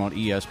that game on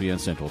ESPN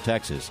Central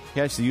Texas.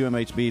 Catch the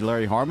UMHB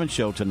Larry Harmon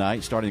Show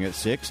tonight starting at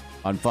 6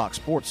 on Fox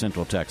Sports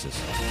Central Texas.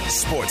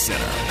 Sports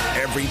Center,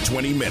 every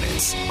 20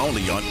 minutes,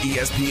 only on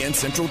ESPN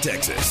Central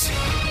Texas.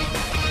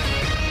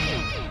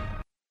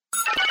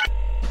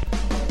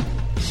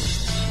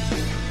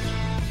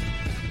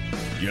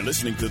 You're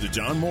listening to the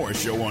John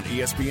Morris Show on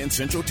ESPN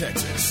Central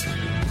Texas.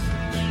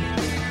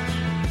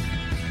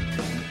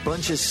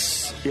 Bunch of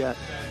 6'4"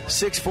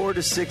 to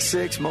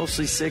 6'6",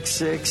 mostly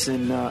 6'6",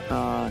 and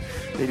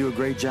they do a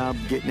great job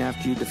getting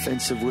after you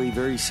defensively.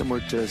 Very similar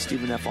to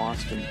Stephen F.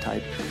 Austin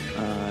type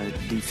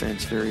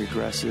defense, very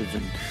aggressive,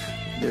 and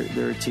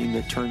they're a team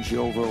that turns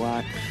you over a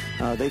lot.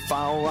 They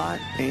foul a lot,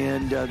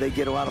 and they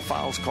get a lot of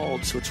fouls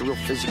called, so it's a real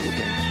physical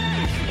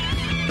game.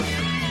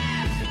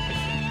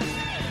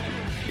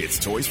 It's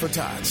Toys for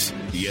Tots.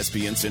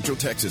 ESPN Central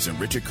Texas and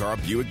Richard Carr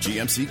Buick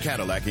GMC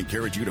Cadillac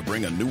encourage you to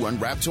bring a new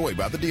unwrapped toy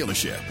by the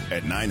dealership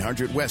at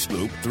 900 West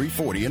Loop,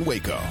 340 in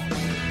Waco.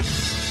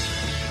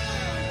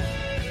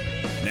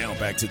 Now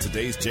back to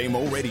today's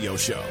JMO Radio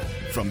Show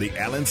from the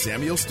Allen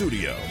Samuel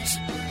Studios.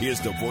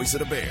 Here's the voice of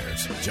the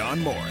Bears,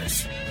 John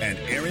Morris and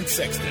Aaron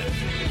Sexton.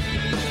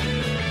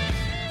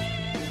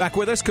 Back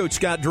with us, Coach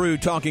Scott Drew,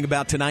 talking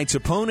about tonight's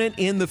opponent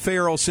in the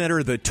Farrell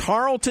Center. The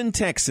Tarleton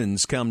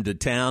Texans come to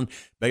town.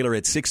 Baylor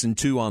at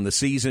 6-2 on the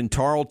season.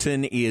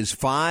 Tarleton is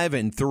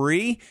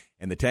 5-3,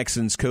 and the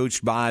Texans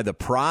coached by the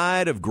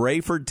pride of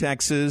Grayford,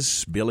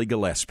 Texas, Billy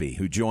Gillespie,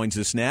 who joins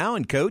us now.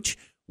 And Coach,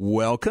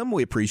 welcome.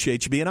 We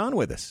appreciate you being on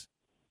with us.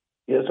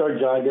 Yes, sir,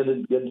 John.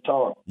 Good to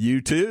talk.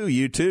 You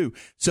too.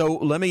 So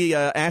let me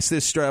ask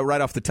this right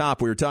off the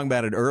top. We were talking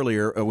about it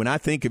earlier. When I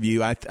think of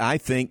you, I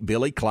think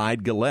Billy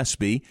Clyde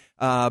Gillespie,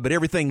 but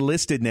everything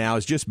listed now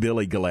is just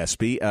Billy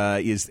Gillespie.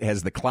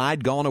 Has the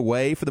Clyde gone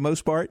away for the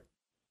most part?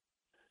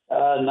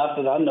 Not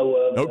that I know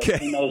of. Okay.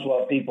 Who knows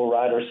what people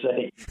write or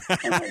say?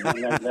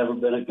 There's never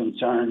been a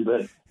concern,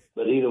 but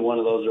either one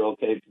of those are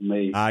okay for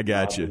me. I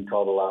got you. I've been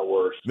called a lot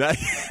worse.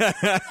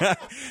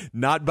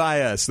 Not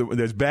by us.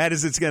 As bad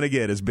as it's going to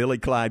get is Billy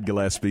Clyde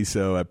Gillespie.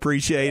 So I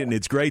appreciate it, and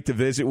it's great to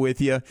visit with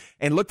you.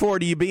 And look forward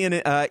to you being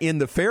in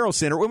the Farrell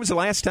Center. When was the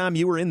last time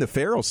you were in the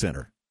Farrell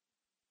Center?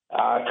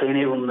 I couldn't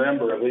even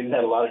remember. We've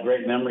had a lot of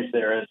great memories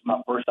there. It's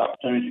my first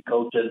opportunity to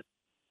coach in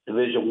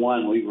Division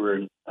I. We were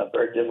in a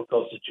very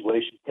difficult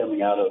situation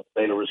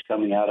Baylor was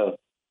coming out of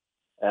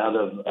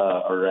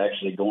or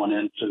actually going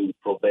into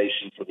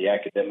probation for the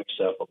academic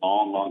stuff a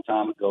long, long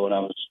time ago. And I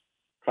was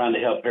trying to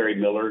help Harry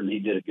Miller, and he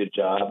did a good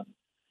job,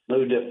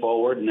 moved it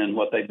forward. And then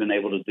what they've been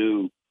able to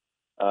do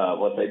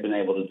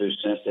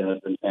since then has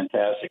been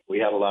fantastic. We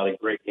had a lot of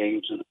great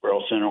games in the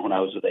Farrell Center when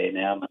I was at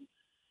A&M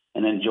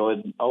and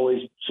enjoyed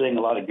always seeing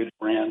a lot of good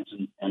friends.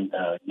 And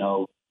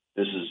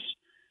this is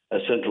a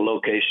central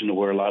location to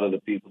where a lot of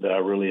the people that I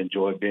really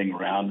enjoy being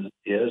around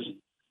is.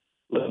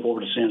 Looking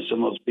forward to seeing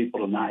some of those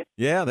people tonight.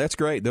 Yeah, that's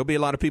great. There'll be a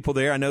lot of people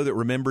there. I know that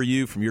remember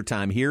you from your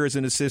time here as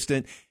an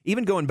assistant.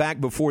 Even going back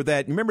before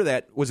that, remember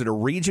that, was it a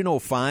regional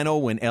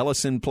final when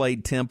Ellison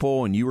played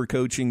Temple and you were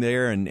coaching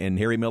there and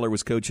Harry Miller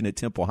was coaching at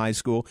Temple High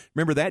School?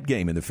 Remember that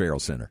game in the Farrell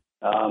Center?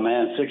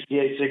 Man,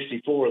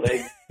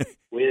 68-64.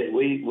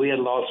 We had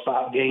lost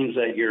 5 games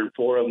that year, and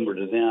 4 of them were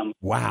to them.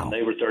 Wow. And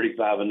they were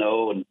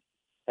 35-0 and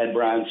had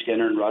Brian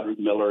Skinner and Roderick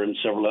Miller and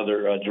several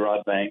other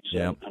Gerard Banks.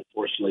 Yeah.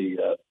 Unfortunately,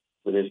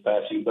 with his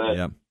passing, but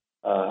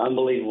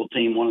unbelievable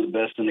team, one of the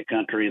best in the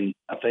country, and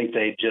I think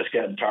they'd just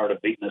gotten tired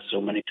of beating us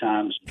so many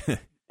times,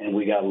 and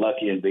we got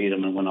lucky and beat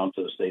them and went on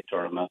to the state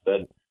tournament.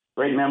 But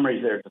great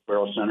memories there at the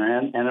Farrell Center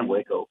and in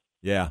Waco.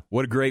 Yeah,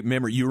 what a great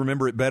memory. You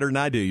remember it better than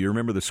I do. You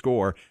remember the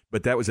score,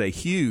 but that was a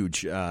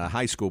huge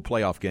high school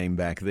playoff game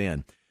back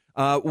then.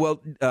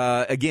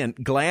 Again,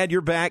 glad you're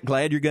back.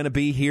 Glad you're going to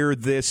be here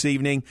this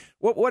evening.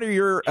 What are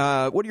your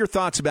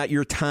thoughts about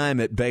your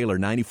time at Baylor,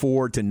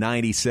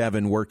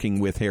 94-97, working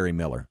with Harry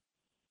Miller?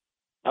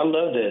 I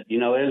loved it.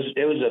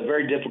 It was a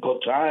very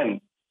difficult time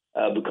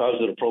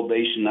because of the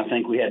probation. I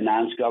think we had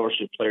 9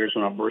 scholarship players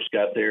when I first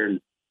got there,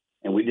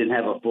 and we didn't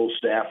have a full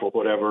staff or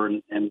whatever.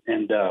 And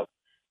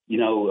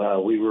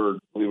we were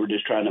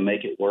just trying to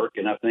make it work,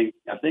 and I think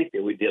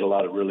that we did a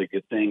lot of really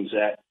good things.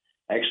 That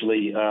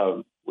actually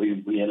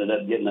we ended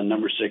up getting the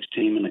number 6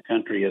 team in the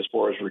country as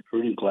far as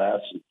recruiting class.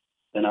 And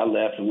then I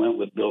left and went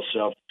with Bill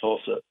Self to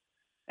Tulsa.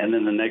 And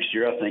then the next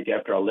year, I think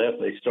after I left,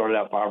 they started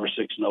out 5 or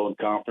 6-0 in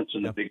conference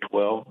in the Big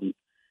 12,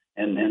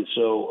 and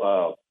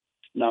so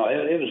no,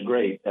 it was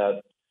great.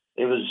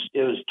 It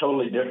was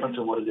totally different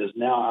than what it is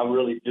now. I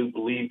really do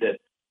believe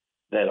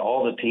that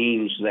all the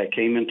teams that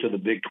came into the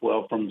Big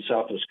 12 from the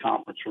Southwest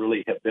Conference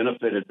really have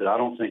benefited, but I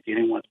don't think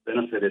anyone's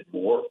benefited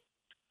more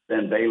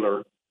than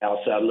Baylor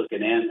outside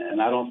looking in,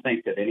 and I don't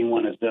think that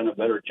anyone has done a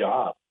better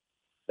job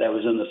that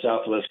was in the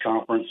Southwest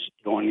Conference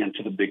going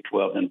into the Big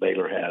 12 than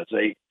Baylor has.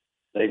 They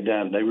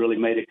really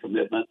made a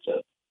commitment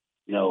to,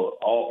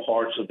 all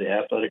parts of the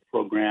athletic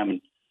program, and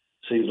it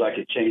seems like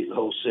it changed the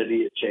whole city,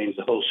 it changed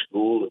the whole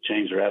school, it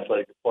changed their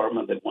athletic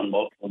department. They've won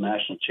multiple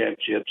national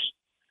championships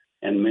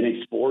and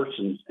many sports,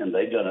 and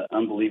they've done an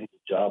unbelievable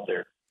job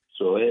there.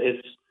 So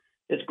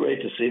it's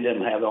great to see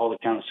them have all the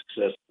kind of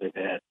success that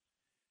they've had.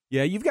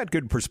 Yeah, you've got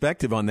good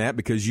perspective on that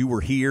because you were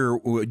here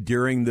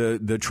during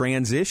the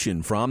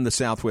transition from the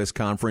Southwest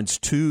Conference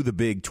to the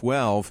Big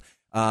 12.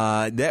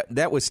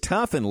 That was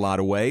tough in a lot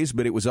of ways,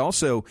 but it was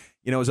also,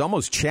 it was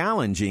almost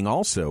challenging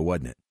also,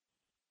 wasn't it?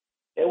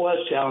 It was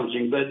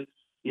challenging, but,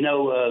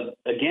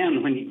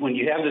 again, when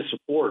you have the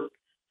support,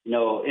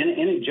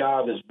 any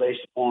job is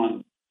based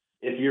upon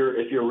if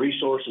your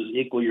resources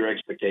equal your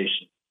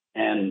expectation.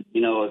 And,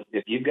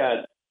 if you've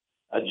got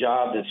a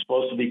job that's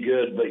supposed to be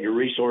good, but your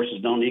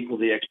resources don't equal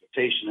the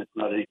expectation, it's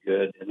not any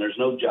good. And there's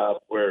no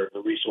job where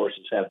the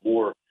resources have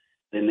more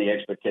than the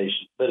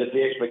expectation. But if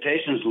the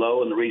expectation is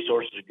low and the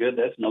resources are good,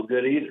 that's no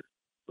good either,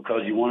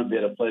 because you want to be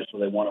at a place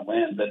where they want to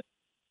win. But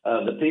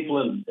the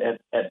people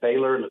at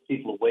Baylor and the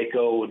people at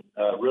Waco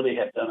really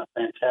have done a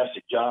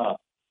fantastic job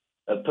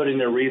of putting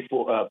their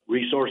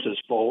resources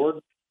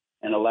forward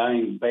and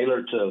allowing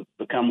Baylor to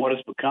become what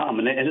it's become.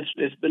 And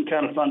it's been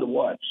kind of fun to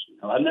watch.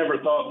 I never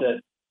thought that.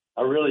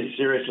 I really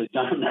seriously,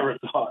 John, never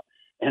thought,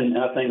 and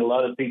I think a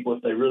lot of people,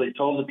 if they really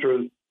told the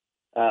truth,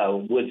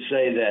 would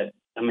say that,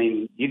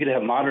 you could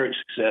have moderate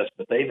success,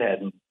 but they've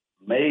had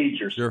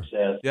major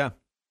success. Yeah.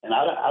 And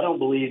I don't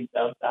believe,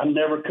 I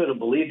never could have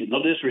believed it.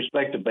 No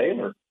disrespect to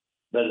Baylor,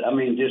 but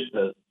just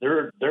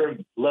their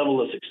level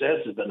of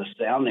success has been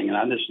astounding, and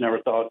I just never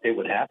thought it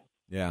would happen.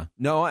 Yeah.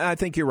 No, I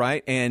think you're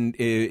right. And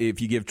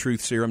if you give truth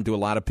serum to a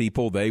lot of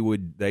people, they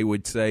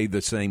would say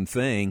the same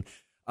thing.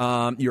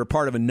 You're a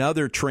part of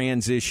another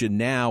transition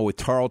now with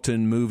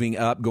Tarleton moving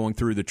up, going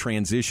through the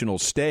transitional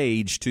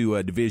stage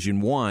to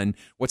Division I.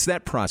 What's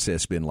that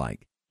process been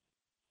like?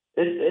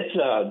 It's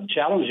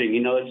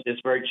challenging. It's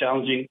very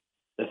challenging.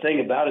 The thing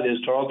about it is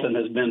Tarleton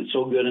has been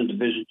so good in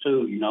Division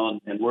II,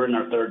 and we're in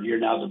our third year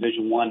now,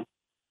 Division I.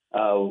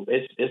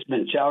 It's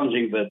been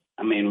challenging, but,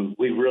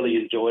 we've really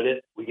enjoyed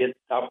it. We get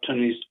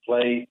opportunities to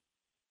play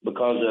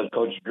because of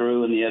Coach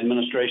Drew and the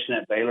administration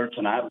at Baylor.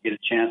 Tonight we get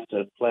a chance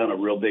to play on a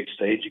real big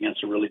stage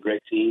against a really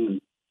great team and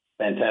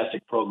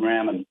fantastic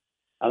program. And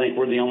I think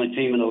we're the only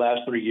team in the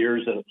last 3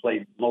 years that have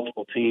played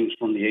multiple teams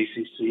from the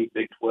ACC,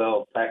 Big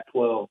 12,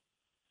 Pac-12,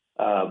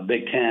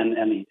 Big 10,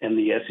 and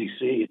the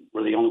SEC.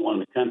 We're the only one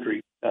in the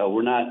country.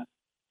 We're not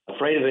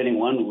afraid of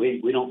anyone.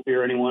 We don't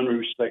fear anyone. We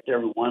respect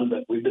everyone,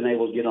 but we've been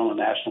able to get on a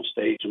national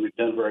stage, and we've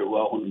done very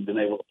well when we've been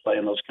able to play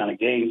in those kind of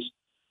games.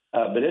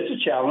 But it's a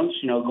challenge,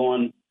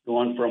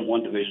 going from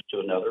one division to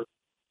another.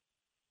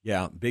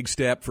 Yeah, big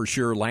step for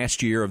sure.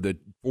 Last year of the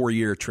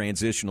 4-year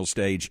transitional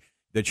stage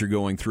that you're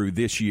going through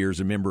this year as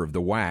a member of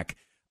the WAC.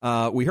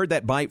 We heard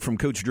that bite from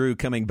Coach Drew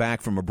coming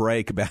back from a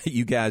break about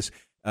you guys.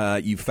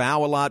 You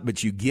foul a lot,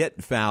 but you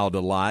get fouled a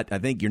lot. I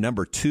think you're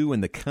number 2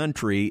 in the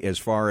country as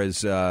far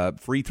as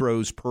free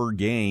throws per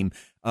game.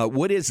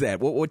 What is that?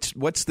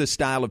 What's the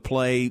style of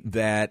play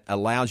that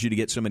allows you to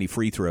get so many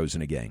free throws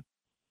in a game?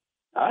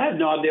 I have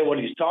no idea what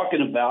he's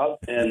talking about,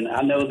 and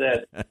I know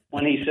that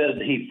when he said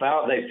they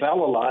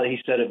foul a lot, he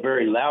said it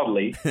very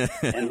loudly,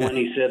 and when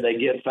he said they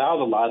get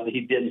fouled a lot, he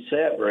didn't say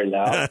it very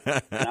loud.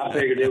 And I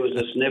figured it was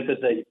a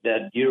snippet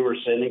that you were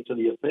sending to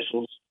the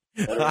officials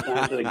that are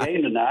assigned to the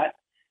game tonight,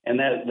 and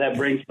that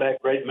brings back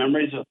great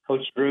memories of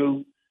Coach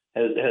Drew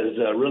has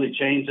really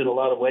changed in a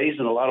lot of ways.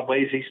 In a lot of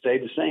ways, he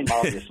stayed the same,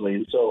 obviously,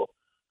 and so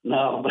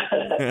we're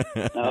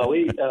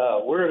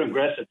an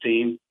aggressive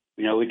team.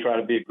 We try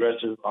to be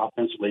aggressive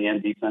offensively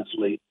and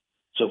defensively.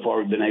 So far,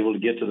 we've been able to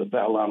get to the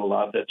foul line a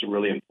lot. That's a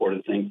really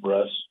important thing for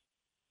us.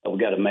 We've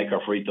got to make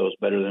our free throws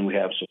better than we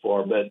have so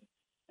far. But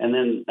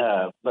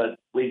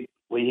we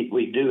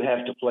do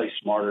have to play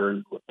smarter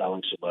and quit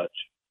fouling so much.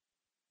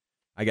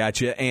 I got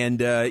you. And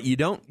you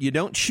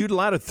don't shoot a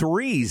lot of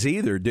threes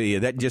either, do you?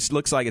 That just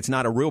looks like it's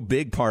not a real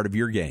big part of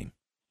your game.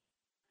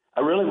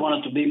 I really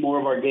want it to be more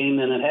of our game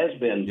than it has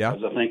been,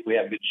 because I think we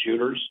have good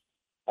shooters.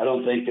 I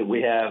don't think that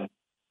we have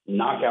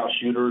knockout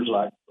shooters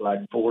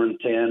like 4 and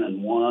 10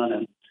 and 1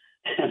 and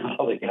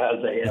all the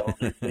guys they have on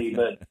the team.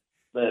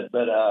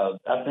 But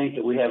I think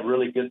that we have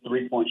really good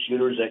 3-point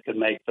shooters that could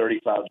make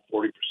 35 to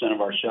 40%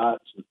 of our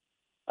shots.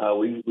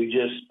 we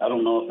just, I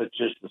don't know if it's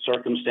just the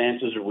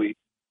circumstances or we're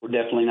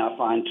definitely not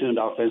fine-tuned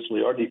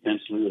offensively or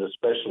defensively, but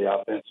especially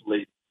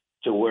offensively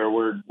to where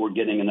we're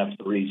getting enough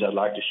threes. I'd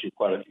like to shoot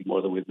quite a few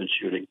more than we've been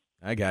shooting.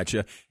 I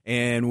gotcha.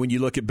 And when you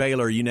look at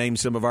Baylor, you named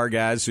some of our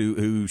guys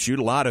who shoot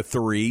a lot of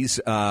threes.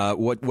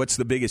 What's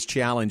the biggest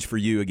challenge for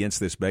you against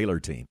this Baylor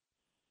team?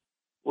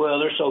 Well,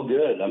 they're so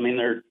good. I mean,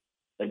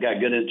 they've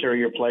got good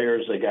interior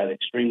players. They got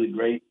extremely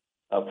great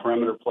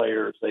perimeter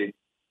players.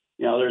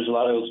 There's a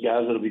lot of those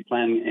guys that'll be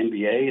playing in the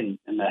NBA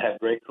and that have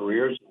great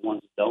careers. The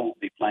ones that don't will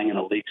be playing in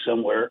a league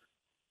somewhere.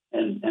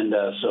 And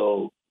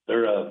so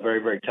they're a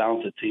very, very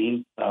talented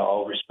team.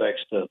 All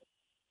respects to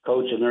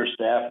coach and their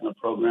staff and the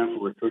program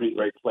for recruiting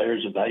great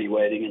players,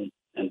 evaluating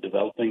and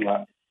developing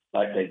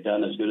like they've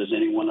done as good as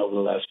anyone over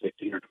the last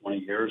 15 or 20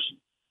 years.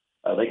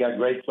 They got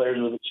great players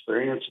with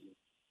experience.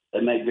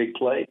 And they make big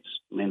plays.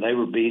 I mean, they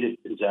were beat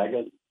at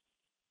Gonzaga.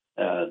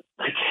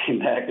 They came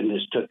back and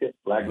just took it.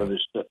 Flagler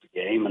just took the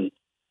game.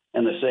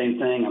 And the same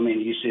thing, I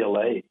mean,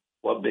 UCLA,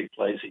 what big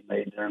plays he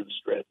made down the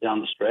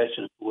stretch,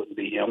 and if it wouldn't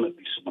be him, it'd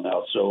be someone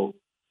else. So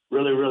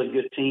really, really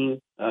good team.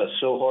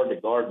 So hard to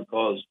guard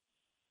because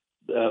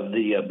of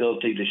the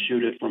ability to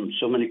shoot it from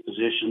so many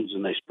positions,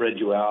 and they spread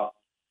you out,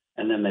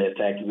 and then they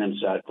attack you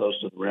inside close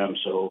to the rim.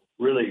 So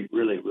really,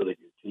 really, really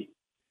good team.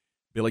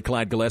 Billy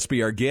Clyde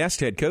Gillespie, our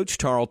guest, head coach,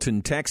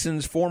 Tarleton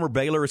Texans, former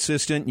Baylor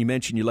assistant. You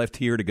mentioned you left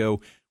here to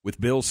go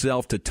with Bill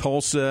Self to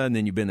Tulsa, and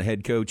then you've been the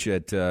head coach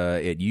at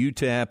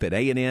UTEP, at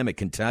A&M, at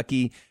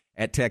Kentucky,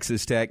 at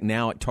Texas Tech,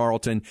 now at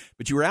Tarleton.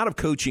 But you were out of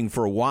coaching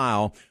for a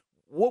while.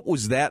 What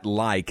was that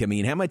like? I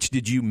mean, how much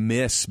did you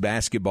miss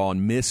basketball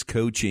and miss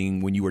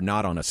coaching when you were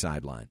not on a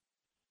sideline?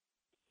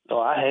 Oh,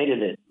 I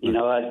hated it. You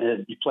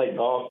played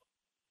golf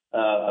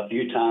a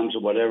few times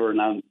or whatever,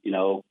 and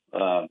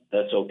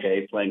that's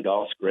okay. Playing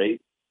golf's great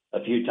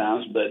a few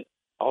times, but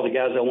all the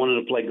guys I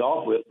wanted to play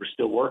golf with were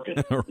still working.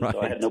 Right.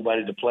 So I had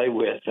nobody to play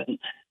with.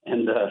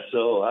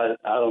 So I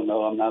don't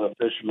know. I'm not a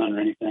fisherman or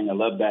anything. I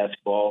love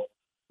basketball.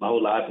 My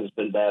whole life has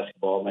been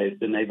basketball. I've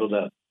been able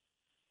to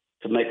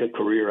make a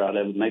career out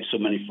of it, make so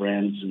many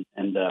friends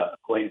and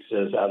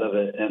acquaintances out of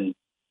it. And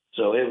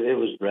so it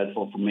was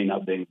dreadful for me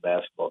not being a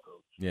basketball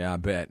coach. Yeah, I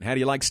bet. How do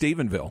you like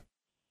Stephenville?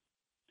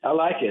 I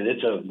like it.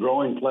 It's a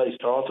growing place,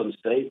 Tarleton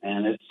State,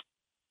 and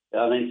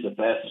I think it's the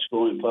fastest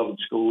growing public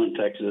school in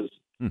Texas.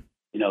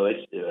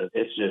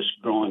 It's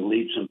just growing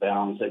leaps and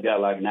bounds. They've got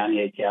like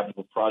 98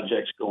 capital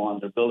projects going.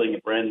 They're building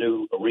a brand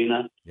new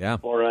arena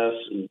for us,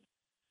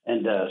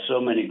 and so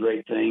many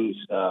great things.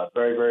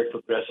 Very, very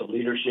progressive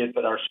leadership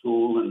at our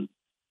school,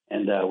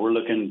 and we're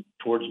looking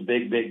towards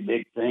big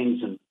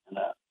things. And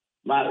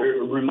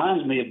it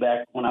reminds me of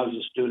back when I was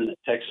a student at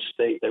Texas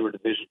State. They were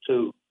Division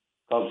II,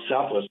 called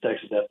Southwest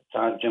Texas at the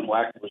time. Jim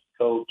Wacker was the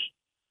coach.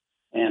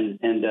 And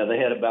they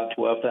had about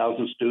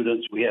 12,000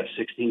 students. We have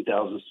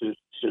 16,000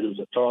 students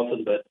at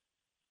Tarleton. But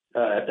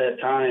at that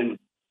time,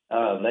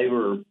 if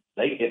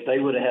they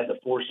would have had the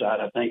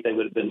foresight, I think they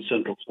would have been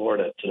Central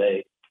Florida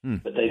today.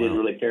 But they didn't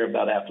really care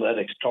about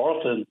athletics.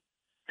 Tarleton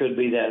could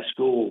be that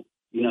school.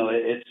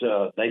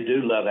 They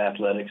do love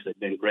athletics. They've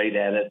been great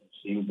at it.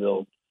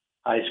 Stephenville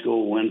High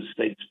School wins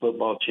state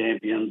football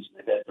champions.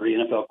 They've had 3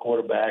 NFL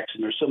quarterbacks,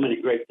 and there's so many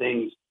great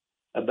things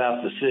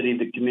about the city,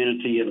 the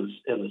community, and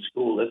the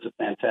school. It's a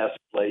fantastic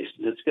place,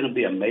 and it's going to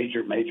be a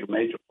major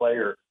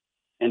player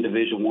in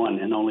Division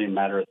I in only a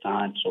matter of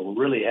time. So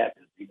we're really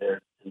happy to be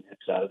there and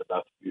excited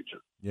about the future.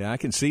 Yeah, I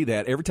can see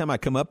that. Every time I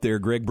come up there,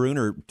 Greg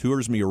Bruner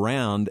tours me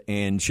around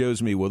and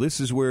shows me, well, this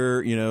is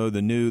where,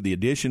 the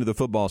addition to the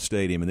football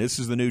stadium, and this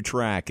is the new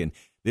track, and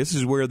this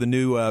is where the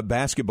new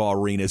basketball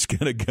arena is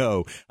going to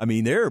go. I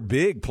mean, there are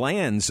big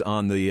plans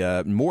on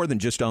the more than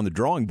just on the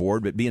drawing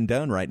board, but being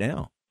done right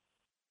now.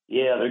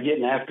 Yeah, they're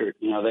getting after it.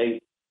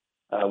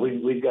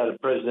 We've got a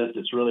president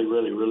that's really,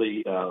 really,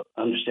 really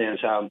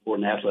understands how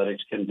important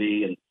athletics can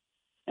be,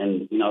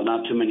 and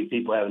not too many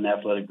people have an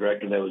athletic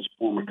director that was a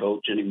former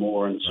coach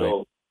anymore, and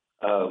so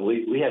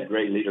we have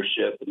great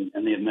leadership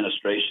and the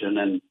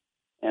administration,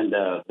 and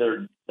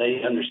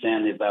they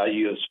understand the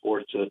value of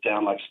sports to a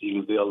town like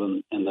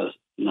Stephenville and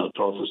the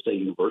Tarleton State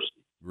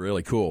University.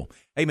 Really cool.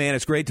 Hey, man,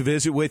 it's great to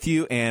visit with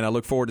you, and I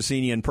look forward to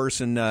seeing you in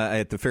person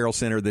at the Farrell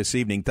Center this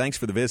evening. Thanks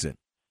for the visit.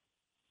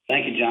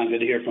 Thank you, John. Good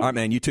to hear from you. All right,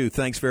 man, you too.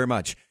 Thanks very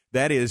much.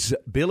 That is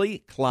Billy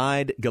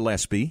Clyde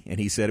Gillespie, and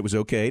he said it was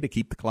okay to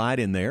keep the Clyde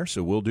in there,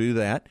 so we'll do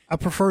that. I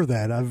prefer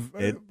that.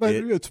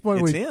 It's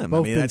what we've him.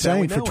 both been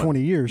saying for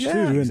 20 years, yeah, too.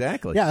 And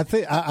exactly. Yeah, I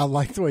think I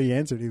like the way he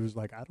answered. He was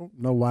like, I don't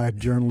know why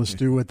journalists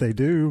do what they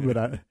do,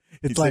 but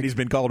he said he's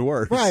been called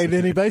worse. Right,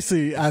 and he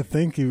basically, I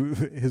think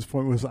his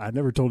point was, I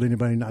never told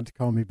anybody not to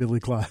call me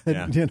Billy Clyde.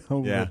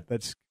 Yeah.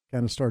 That's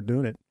kind of started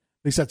doing it.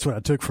 At least that's what I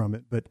took from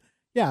it. But,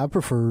 yeah, I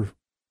prefer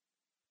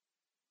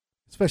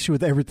especially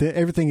with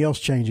everything else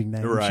changing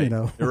names. Right, you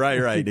know.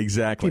 right,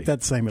 exactly. Keep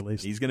that the same at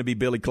least. He's going to be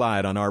Billy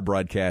Clyde on our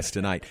broadcast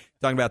tonight.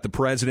 Talking about the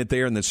president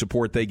there and the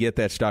support they get,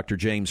 that's Dr.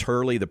 James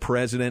Hurley, the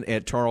president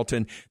at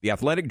Tarleton. The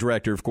athletic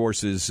director, of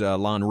course, is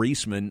Lon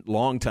Reisman,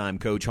 longtime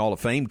coach, Hall of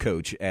Fame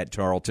coach at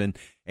Tarleton,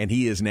 and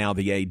he is now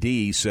the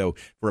AD. So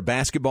for a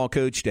basketball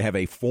coach to have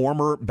a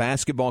former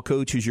basketball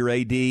coach as your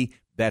AD,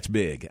 that's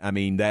big. I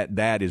mean,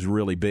 that is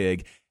really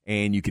big.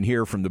 And you can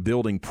hear from the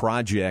building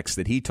projects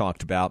that he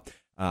talked about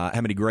how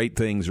many great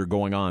things are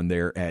going on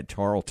there at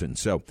Tarleton.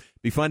 So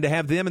be fun to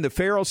have them in the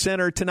Farrell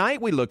Center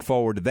tonight. We look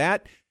forward to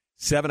that.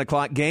 7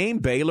 o'clock game,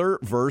 Baylor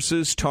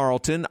versus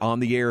Tarleton, on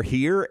the air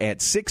here at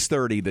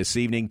 6:30 this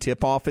evening.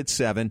 Tip-off at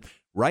 7,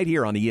 right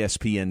here on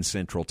ESPN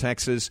Central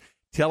Texas.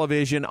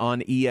 Television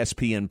on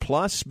ESPN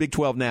Plus. Big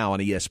 12 Now on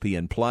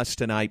ESPN Plus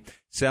tonight.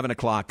 7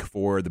 o'clock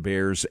for the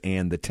Bears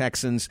and the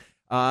Texans.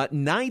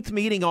 9th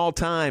meeting all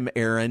time,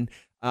 Aaron.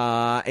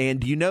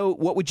 And you know,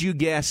 what would you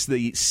guess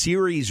the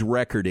series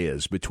record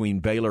is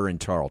between Baylor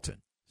and Tarleton?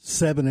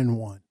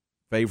 7-1.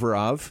 Favor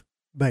of?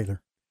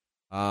 Baylor.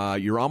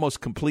 You're almost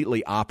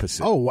completely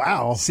opposite. Oh,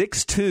 wow.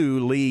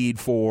 6-2 lead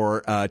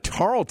for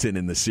Tarleton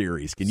in the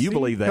series. Can you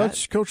believe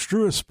that? Coach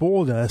Drew has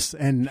spoiled us,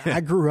 and I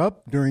grew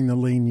up during the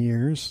lean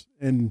years,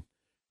 and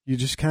you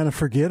just kind of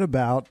forget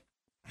about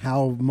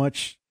how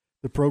much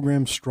the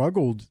program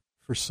struggled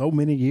for so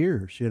many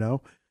years, you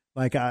know.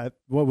 Like,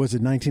 what was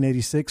it,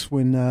 1986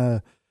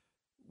 when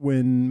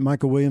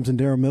Michael Williams and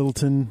Darryl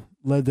Middleton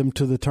led them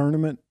to the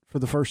tournament for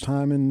the first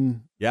time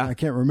in, I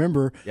can't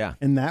remember. Yeah.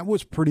 And that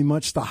was pretty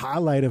much the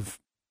highlight of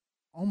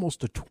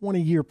almost a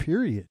 20-year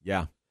period.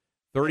 Yeah.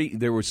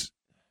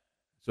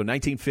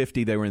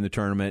 1950 they were in the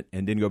tournament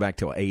and didn't go back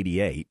till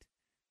 88.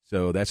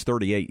 So that's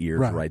 38 years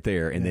right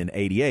there. And then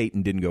 88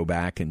 and didn't go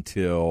back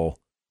until,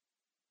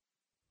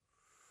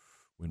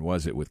 when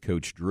was it with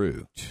Coach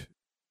Drew?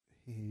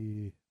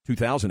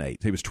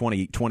 2008. He was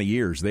 20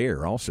 years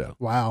there also.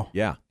 Wow.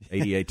 Yeah,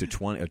 88 to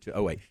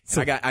 08.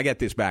 So, I got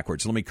this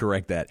backwards. Let me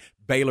correct that.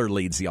 Baylor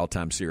leads the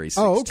all-time series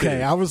 6-2. Oh,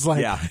 okay. I was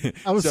like,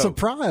 I was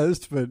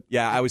surprised, but.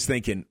 Yeah, I was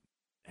thinking,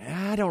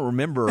 I don't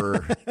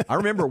remember. I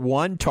remember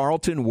one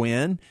Tarleton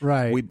win.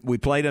 Right. We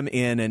played them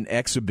in an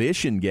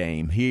exhibition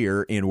game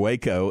here in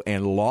Waco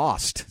and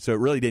lost. So it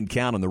really didn't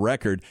count on the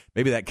record.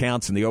 Maybe that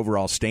counts in the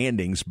overall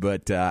standings,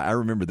 but I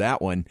remember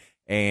that one.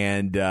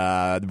 And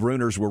the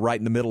Bruners were right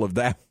in the middle of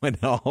that one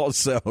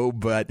also.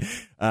 But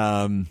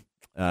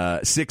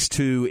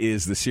 6-2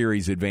 is the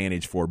series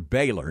advantage for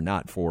Baylor,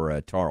 not for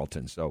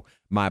Tarleton. So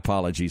my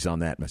apologies on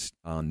that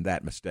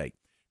mistake.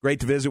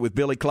 Great to visit with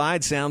Billy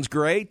Clyde. Sounds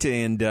great,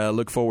 and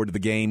look forward to the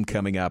game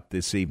coming up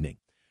this evening.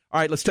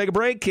 All right, let's take a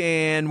break,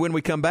 and when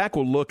we come back,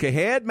 we'll look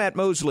ahead. Matt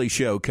Mosley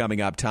Show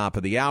coming up top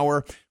of the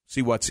hour.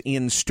 See what's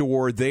in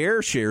store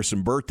there, share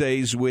some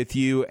birthdays with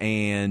you,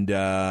 and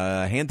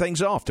hand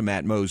things off to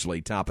Matt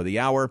Mosley, top of the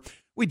hour.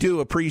 We do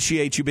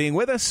appreciate you being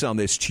with us on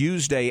this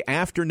Tuesday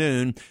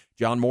afternoon.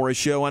 John Morris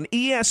Show on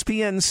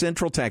ESPN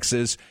Central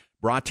Texas,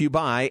 brought to you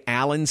by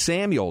Allen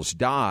Samuels,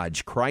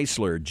 Dodge,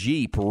 Chrysler,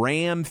 Jeep,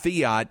 Ram,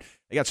 Fiat.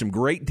 They got some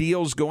great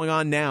deals going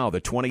on now.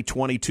 The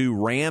 2022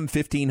 Ram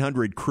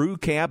 1500 Crew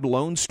Cab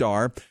Lone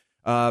Star.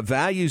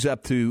 Values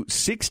up to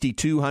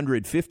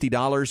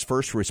 $6,250.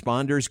 First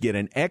responders get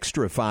an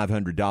extra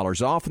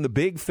 $500 off in the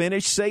Big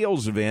Finish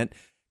sales event.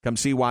 Come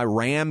see why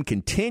Ram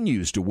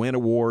continues to win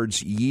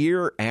awards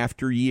year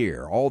after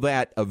year. All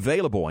that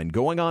available and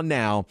going on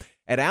now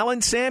at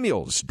Allen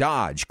Samuels,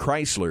 Dodge,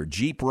 Chrysler,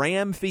 Jeep,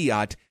 Ram,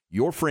 Fiat,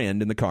 your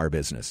friend in the car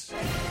business.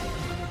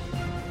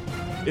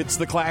 It's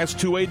the Class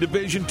 2A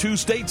Division II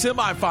state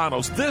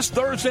semifinals this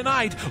Thursday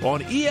night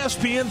on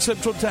ESPN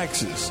Central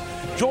Texas.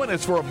 Join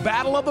us for a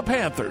battle of the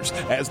Panthers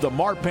as the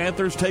Mart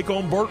Panthers take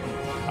on Burton.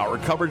 Our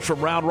coverage from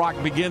Round Rock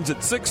begins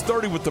at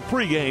 6:30 with the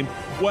pregame.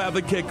 We'll have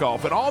the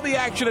kickoff and all the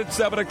action at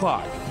 7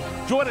 o'clock.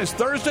 Join us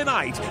Thursday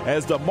night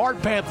as the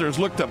Mart Panthers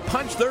look to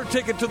punch their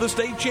ticket to the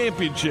state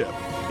championship.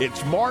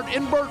 It's Mart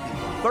and Burton,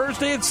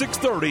 Thursday at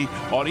 6:30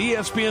 on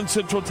ESPN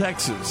Central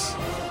Texas.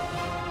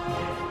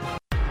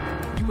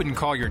 You wouldn't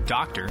call your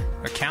doctor,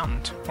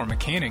 accountant, or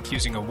mechanic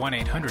using a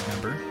 1-800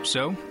 number,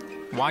 so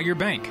why your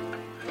bank?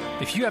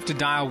 If you have to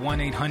dial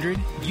 1-800,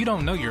 you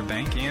don't know your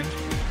bank, and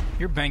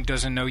your bank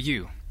doesn't know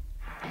you.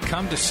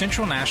 Come to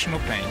Central National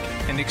Bank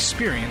and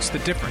experience the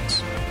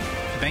difference.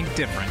 Bank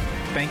different.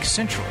 Bank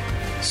Central.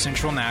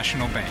 Central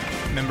National Bank.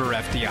 Member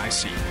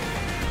FDIC.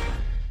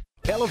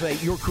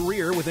 Elevate your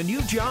career with a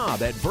new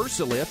job at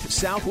VersaLift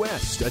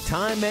Southwest, a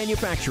time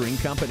manufacturing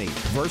company.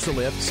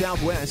 VersaLift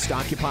Southwest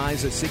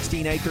occupies a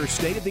 16-acre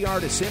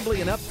state-of-the-art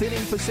assembly and upfitting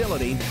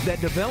facility that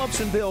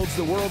develops and builds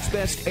the world's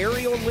best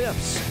aerial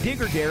lifts,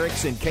 digger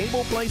derricks, and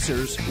cable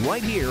placers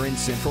right here in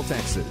Central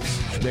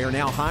Texas. They are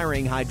now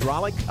hiring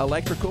hydraulic,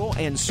 electrical,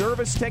 and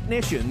service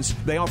technicians.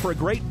 They offer a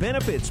great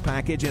benefits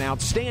package and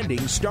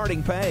outstanding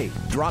starting pay.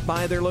 Drop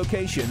by their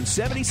location,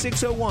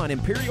 7601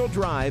 Imperial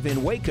Drive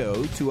in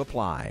Waco, to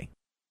apply.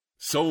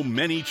 So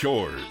many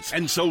chores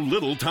and so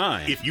little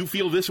time. If you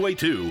feel this way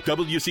too,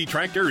 WC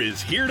Tractor is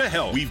here to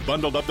help. We've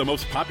bundled up the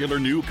most popular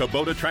new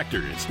Kubota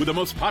tractors with the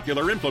most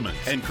popular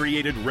implements and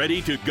created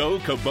ready-to-go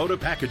Kubota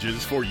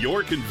packages for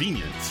your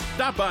convenience.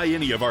 Stop by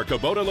any of our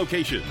Kubota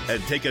locations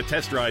and take a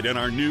test ride in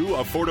our new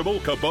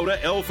affordable Kubota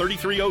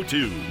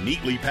L3302,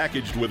 neatly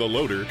packaged with a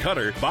loader,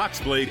 cutter,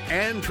 box blade,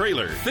 and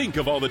trailer. Think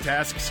of all the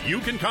tasks you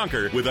can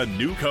conquer with a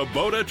new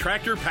Kubota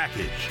tractor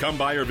package. Come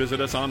by or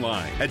visit us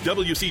online at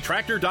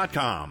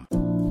WCTractor.com.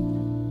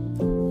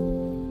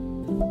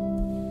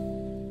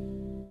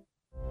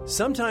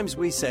 Sometimes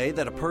we say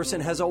that a person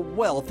has a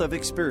wealth of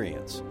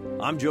experience.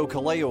 I'm Joe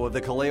Kaleo of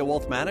the Kaleo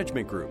Wealth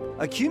Management Group.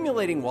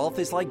 Accumulating wealth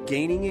is like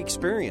gaining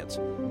experience.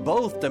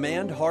 Both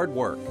demand hard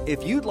work.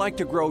 If you'd like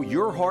to grow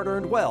your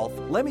hard-earned wealth,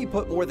 let me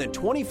put more than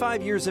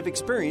 25 years of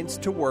experience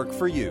to work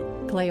for you.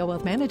 Kaleo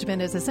Wealth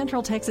Management is a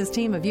Central Texas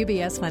team of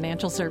UBS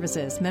Financial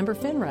Services, member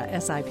FINRA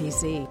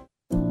SIPC.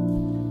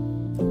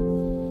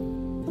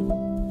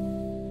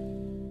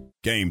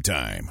 Game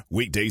time,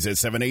 weekdays at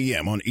 7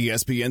 a.m. on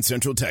ESPN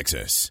Central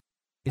Texas.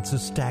 It's a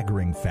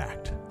staggering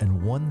fact,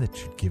 and one that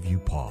should give you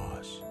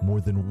pause.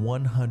 More than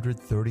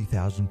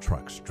 130,000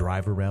 trucks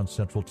drive around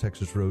Central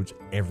Texas roads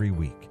every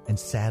week, and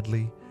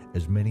sadly,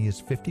 as many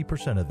as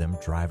 50% of them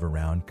drive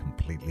around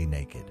completely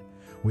naked,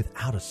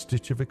 without a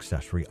stitch of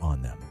accessory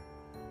on them.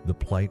 The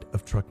plight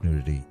of truck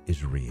nudity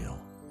is real.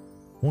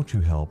 Won't you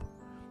help?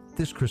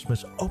 This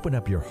Christmas, open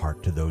up your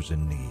heart to those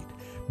in need.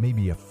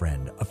 Maybe a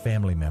friend, a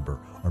family member,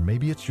 or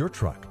maybe it's your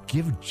truck.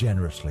 Give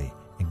generously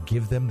and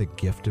give them the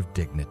gift of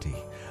dignity.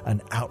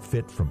 An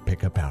outfit from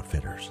Pickup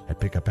Outfitters.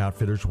 At Pickup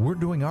Outfitters, we're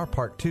doing our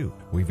part too.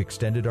 We've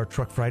extended our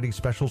Truck Friday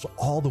specials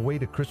all the way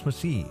to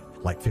Christmas Eve,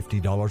 like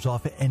 $50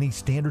 off any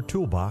standard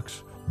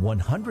toolbox,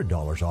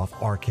 $100 off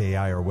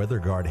RKI or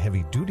WeatherGuard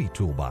heavy-duty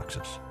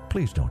toolboxes.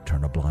 Please don't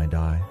turn a blind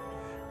eye.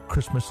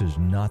 Christmas is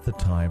not the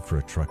time for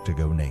a truck to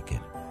go naked.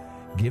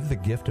 Give the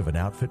gift of an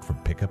outfit from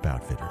Pickup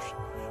Outfitters.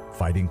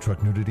 Fighting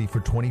truck nudity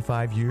for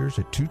 25 years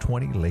at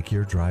 220 Lake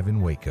Erie Drive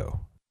in Waco.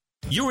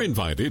 You're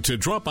invited to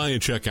drop by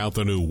and check out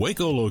the new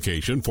Waco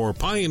location for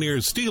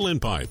Pioneer Steel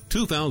and Pipe,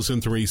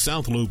 2003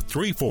 South Loop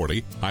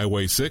 340,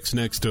 Highway 6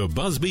 next to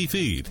Busby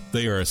Feed.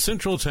 They are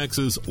Central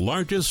Texas'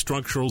 largest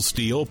structural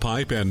steel,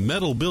 pipe, and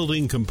metal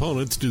building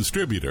components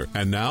distributor,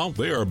 and now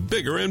they are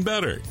bigger and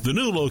better. The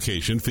new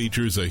location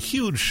features a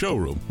huge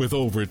showroom with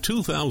over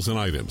 2,000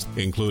 items,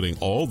 including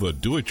all the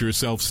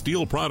do-it-yourself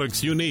steel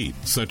products you need,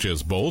 such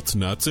as bolts,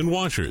 nuts, and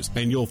washers,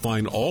 and you'll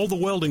find all the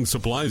welding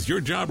supplies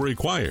your job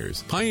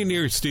requires.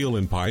 Pioneer Steel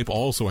and Pipe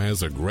also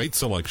has a great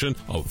selection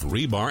of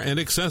rebar and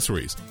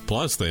accessories.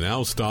 Plus, they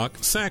now stock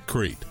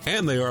Sackcrete,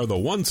 and they are the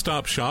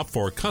one-stop shop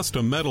for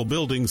custom metal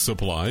building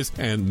supplies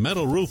and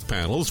metal roof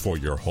panels for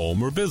your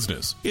home or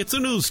business. It's a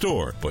new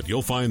store, but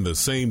you'll find the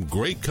same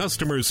great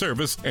customer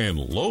service and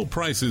low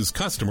prices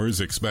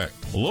customers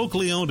expect.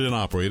 Locally owned and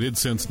operated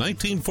since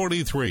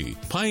 1943,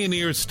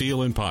 Pioneer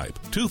Steel and Pipe,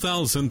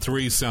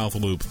 2003 South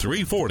Loop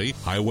 340,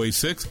 Highway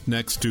 6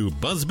 next to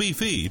Busby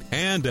Feed,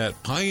 and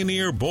at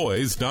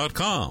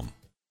pioneerboys.com.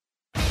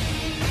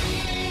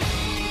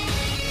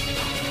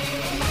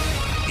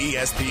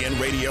 ESPN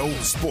Radio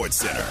Sports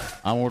Center.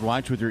 I'm Ward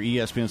Weitz with your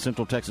ESPN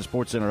Central Texas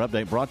Sports Center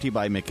update, brought to you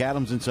by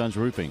McAdams & Sons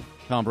Roofing.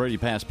 Tom Brady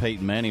passed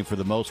Peyton Manning for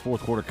the most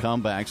fourth-quarter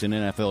comebacks in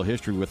NFL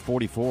history with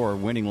 44,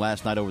 winning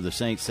last night over the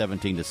Saints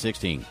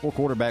 17-16. Four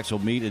quarterbacks will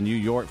meet in New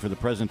York for the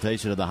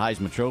presentation of the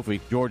Heisman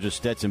Trophy. Georgia's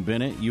Stetson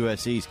Bennett,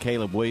 USC's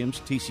Caleb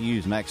Williams,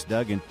 TCU's Max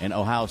Duggan, and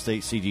Ohio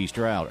State's C.J.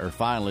 Stroud are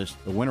finalists.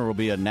 The winner will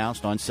be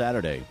announced on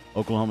Saturday.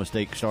 Oklahoma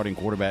State starting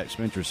quarterback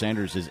Spencer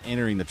Sanders is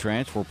entering the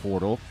transfer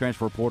portal.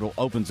 Transfer portal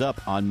opens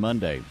up on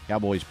Monday.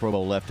 Cowboys Pro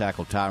Bowl left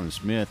tackle Tyron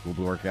Smith will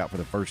work out for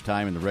the first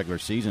time in the regular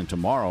season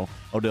tomorrow.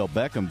 Odell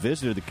Beckham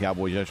visited the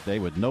Cowboys yesterday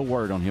with no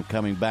word on him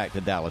coming back to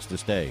Dallas to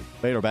stay.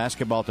 Baylor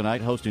basketball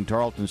tonight hosting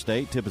Tarleton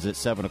State. Tip is at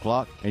 7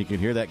 o'clock, and you can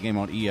hear that game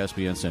on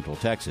ESPN Central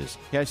Texas.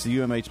 Catch the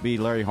UMHB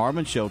Larry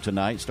Harmon Show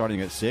tonight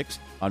starting at 6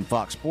 on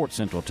Fox Sports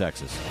Central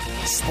Texas.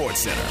 Sports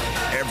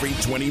Center, every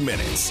 20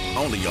 minutes,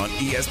 only on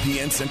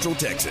ESPN Central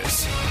Texas.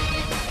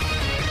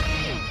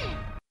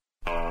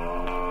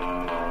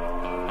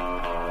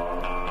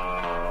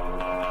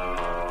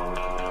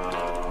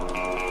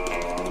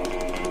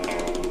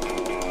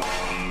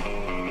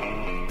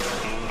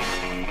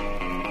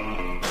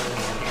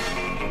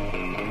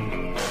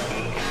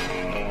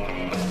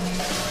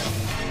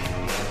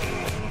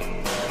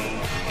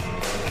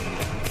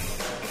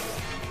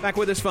 Back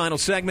with this final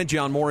segment,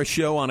 John Morris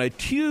Show on a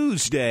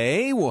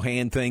Tuesday. We'll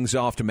hand things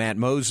off to Matt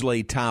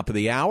Mosley, top of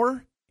the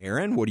hour.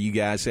 Aaron, what do you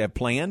guys have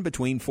planned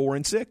between 4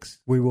 and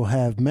 6? We will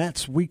have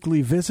Matt's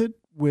weekly visit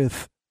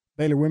with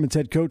Baylor women's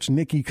head coach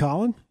Nikki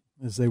Collin,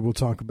 as they will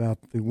talk about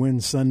the win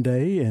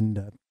Sunday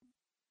and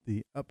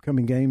the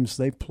upcoming games.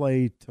 They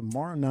play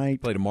tomorrow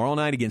night. Play tomorrow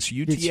night against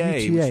UTA. It's UTA,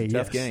 it was a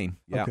tough yes. game.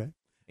 Yeah. Okay.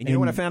 And you know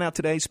what I found out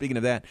today, speaking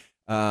of that?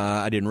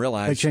 I didn't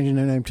realize. They changing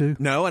their name too?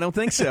 No, I don't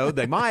think so.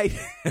 They might.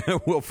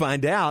 We'll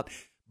find out.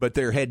 But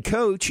their head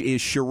coach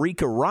is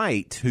Sharika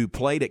Wright, who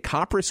played at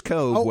Copperas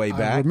Cove way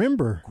back. I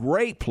remember.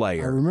 Great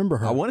player. I remember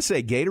her. I want to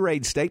say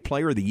Gatorade State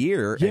Player of the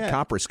Year at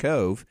Copperas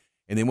Cove,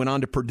 and then went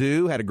on to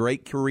Purdue, had a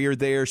great career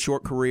there,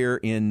 short career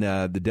in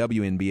the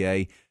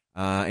WNBA,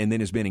 and then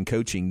has been in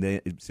coaching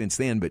since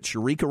then. But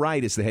Sharika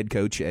Wright is the head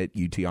coach at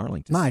UT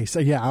Arlington. Nice.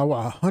 Yeah, I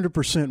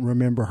 100%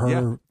 remember her.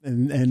 Yeah.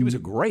 And she was a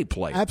great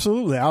player.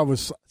 Absolutely. I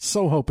was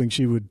so hoping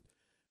she would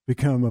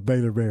become a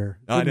Baylor Bear.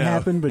 Didn't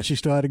happen, but she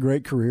still had a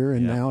great career,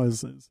 and now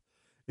is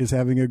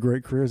having a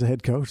great career as a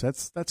head coach.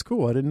 That's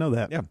cool. I didn't know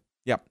that. Yeah.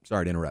 Yep.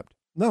 Sorry to interrupt.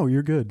 No,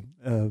 you're good.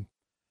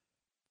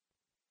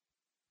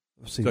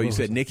 So you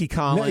said Nikki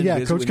Collins.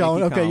 Yeah, Coach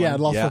Collins. Okay, yeah, I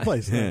lost my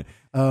place. And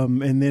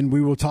then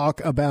we will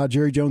talk about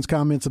Jerry Jones'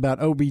 comments about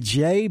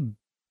OBJ.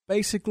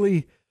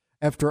 Basically,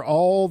 after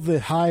all the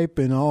hype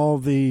and all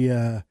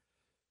the,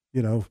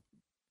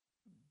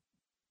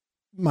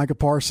 Micah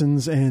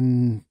Parsons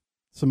and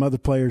some other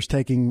players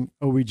taking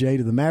OBJ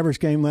to the Mavericks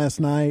game last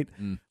night,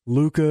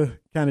 Luka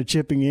kind of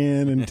chipping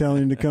in and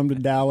telling him to come to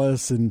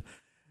Dallas, and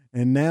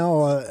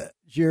now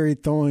Jerry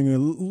throwing a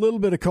little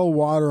bit of cold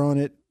water on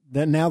it.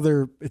 That now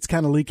it's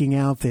kind of leaking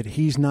out that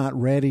he's not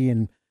ready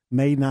and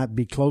may not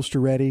be close to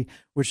ready,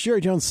 which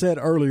Jerry Jones said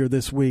earlier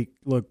this week.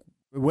 Look,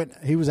 when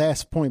he was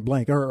asked point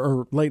blank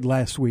or late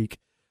last week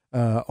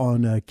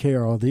on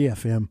KRLD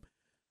FM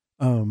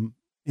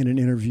in an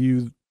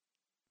interview,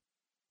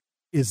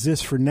 is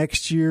this for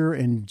next year?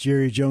 And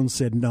Jerry Jones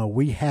said, no,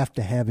 we have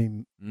to have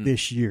him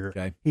this year.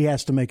 Okay. He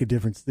has to make a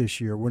difference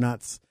this year. We're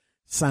not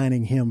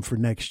signing him for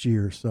next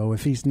year. So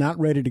if he's not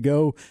ready to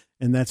go,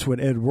 and that's what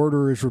Ed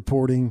Werder is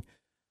reporting,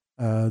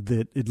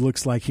 that it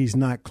looks like he's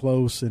not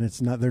close, and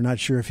they're not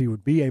sure if he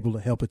would be able to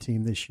help a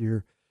team this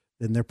year,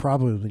 then they're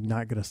probably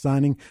not going to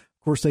sign him.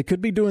 Of course, they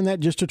could be doing that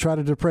just to try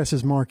to depress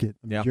his market.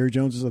 Jerry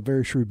Jones is a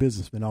very shrewd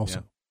businessman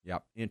also.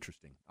 Yep.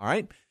 Interesting. All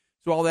right.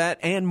 So all that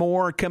and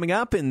more coming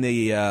up in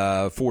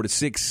the 4 to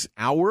 6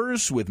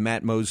 hours with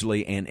Matt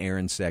Mosley and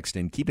Aaron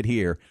Sexton. Keep it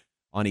here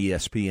on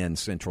ESPN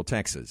Central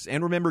Texas.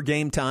 And remember,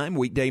 game time,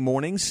 weekday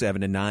mornings,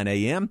 7 to 9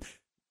 a.m.,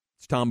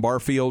 it's Tom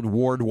Barfield,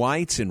 Ward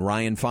Whites, and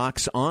Ryan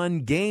Fox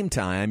on Game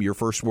Time, your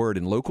first word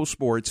in local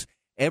sports,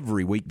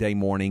 every weekday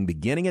morning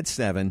beginning at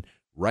 7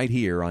 right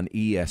here on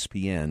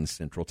ESPN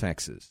Central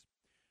Texas.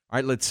 All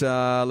right,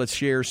 let's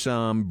share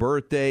some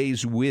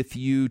birthdays with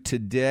you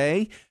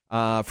today.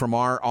 From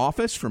our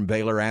office, from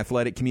Baylor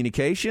Athletic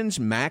Communications,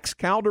 Max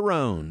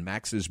Calderon.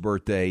 Max's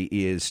birthday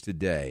is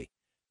today.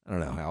 I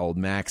don't know how old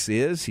Max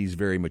is. He's a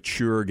very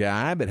mature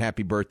guy, but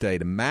happy birthday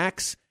to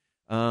Max.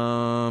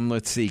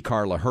 Let's see,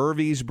 Carla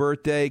Hervey's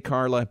birthday.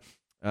 Carla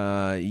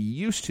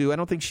used to, I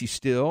don't think she's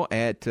still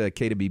at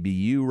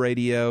KWBU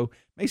Radio.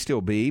 May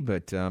still be,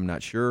 but I'm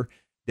not sure.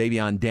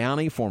 Davion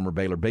Downey, former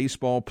Baylor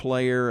baseball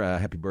player.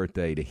 Happy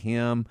birthday to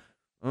him.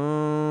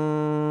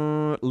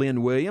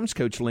 Lynn Williams,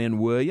 Coach Lynn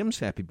Williams.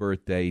 Happy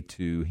birthday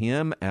to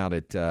him out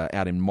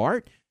in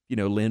Mart. You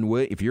know Lynn.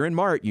 If you're in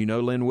Mart, you know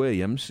Lynn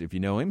Williams. If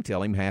you know him,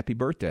 tell him happy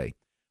birthday.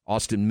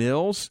 Austin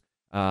Mills.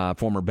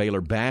 Former Baylor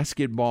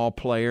basketball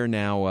player,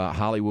 now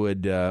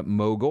Hollywood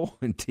mogul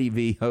and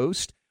TV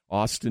host,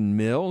 Austin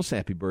Mills.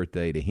 Happy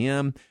birthday to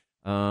him.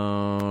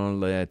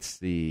 Let's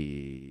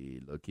see.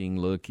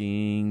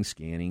 Looking,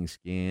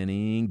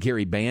 scanning.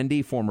 Gary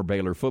Bandy, former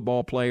Baylor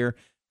football player.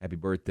 Happy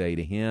birthday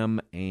to him.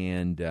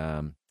 And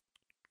I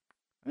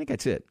think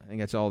that's it. I think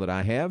that's all that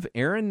I have.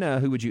 Aaron,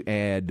 who would you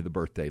add to the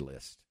birthday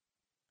list?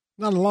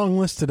 Not a long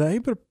list today,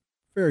 but a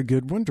very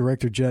good one.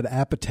 Director Judd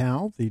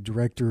Apatow, the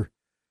director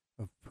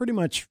of pretty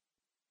much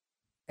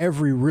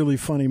every really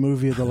funny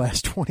movie of the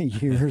last 20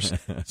 years.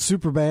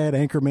 Superbad,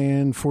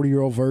 Anchorman,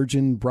 40-Year-Old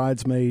Virgin,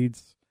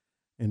 Bridesmaids,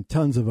 and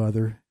tons of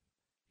other.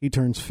 He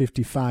turns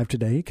 55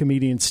 today.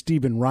 Comedian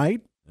Stephen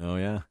Wright. Oh,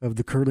 yeah. Of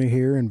the curly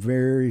hair and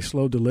very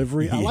slow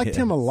delivery. I liked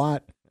him a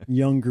lot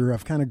younger.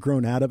 I've kind of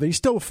grown out of it. He's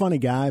still a funny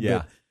guy,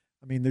 but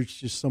I mean, there's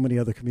just so many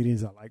other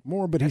comedians I like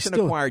more. But That's he's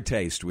still an acquired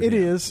taste with him. It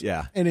is.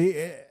 Yeah. And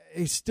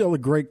he's still a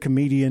great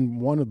comedian,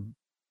 one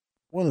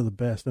of the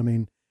best. I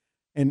mean,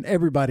 and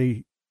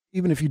everybody,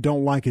 even if you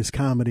don't like his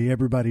comedy,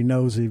 everybody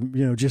knows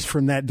him, just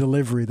from that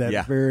delivery,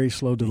 that very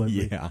slow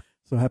delivery. Yeah.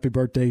 So happy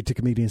birthday to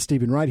comedian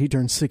Stephen Wright. He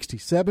turns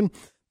 67.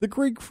 The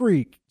Greek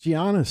Freak,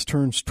 Giannis,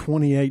 turns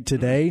 28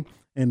 today.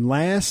 And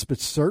last but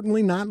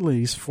certainly not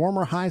least,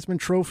 former Heisman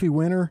Trophy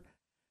winner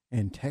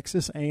and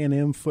Texas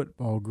A&M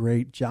football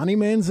great Johnny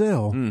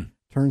Manziel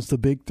turns the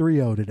big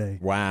 3-0 today.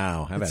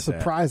 Wow. How about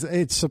that?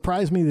 It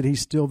surprised me that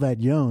he's still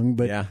that young,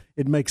 but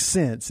it makes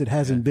sense. It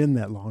hasn't been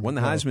that long. Won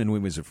the Heisman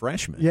when he was a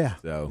freshman. Yeah.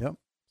 So,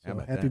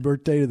 happy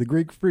birthday to the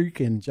Greek Freak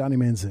and Johnny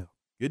Manziel.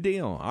 Good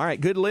deal. All right,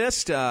 good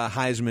list.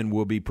 Heisman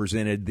will be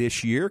presented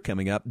this year,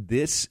 coming up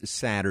this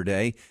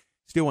Saturday.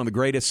 Still one of the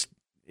greatest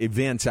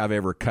events I've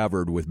ever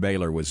covered with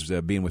Baylor was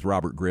being with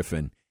Robert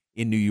Griffin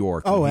in New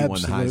York when he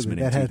won the Heisman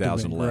in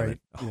 2011.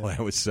 Oh, that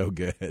was so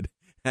good.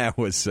 That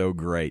was so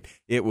great.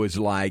 It was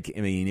like,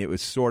 it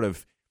was sort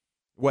of,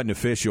 wasn't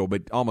official,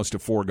 but almost a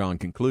foregone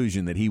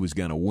conclusion that he was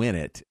going to win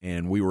it.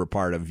 And we were a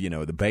part of,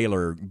 the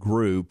Baylor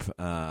group,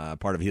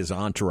 part of his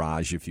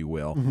entourage, if you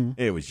will. Mm-hmm.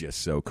 It was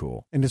just so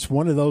cool. And it's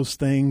one of those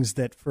things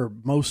that for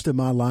most of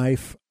my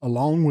life,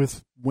 along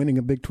with winning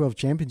a Big 12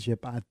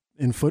 championship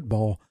in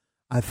football,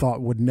 I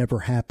thought would never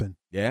happen.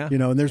 Yeah.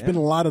 And there's been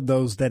a lot of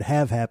those that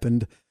have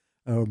happened.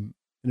 In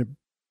a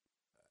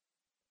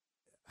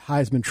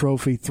Heisman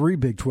Trophy, 3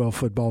 Big 12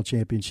 football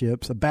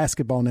championships, a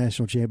basketball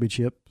national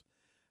championship,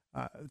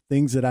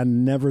 things that I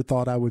never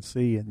thought I would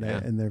see,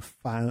 and they're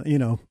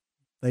finally,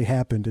 they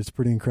happened. It's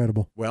pretty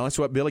incredible. Well, that's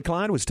what Billy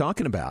Clyde was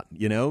talking about.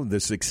 The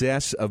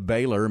success of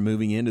Baylor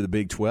moving into the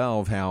Big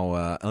 12,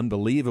 how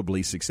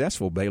unbelievably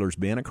successful Baylor's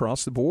been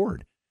across the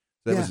board.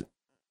 I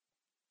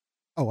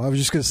was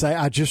just going to say,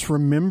 I just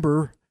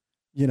remember,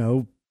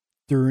 look,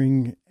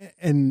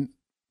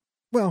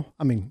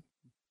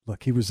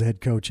 he was the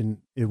head coach, and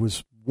it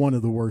was one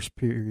of the worst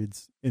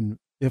periods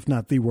if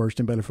not the worst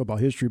in Baylor football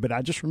history. But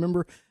I just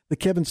remember the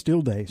Kevin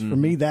Steele days. Mm-hmm. For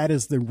me, that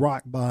is the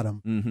rock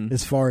bottom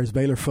as far as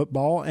Baylor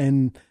football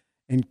and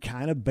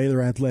kind of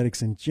Baylor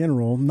athletics in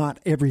general.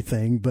 Not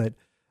everything, but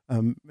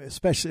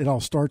especially it all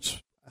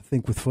starts, I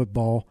think, with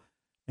football.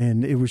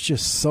 And it was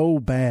just so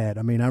bad.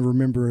 I mean, I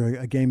remember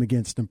a game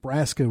against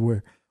Nebraska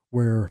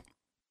where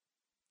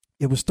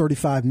it was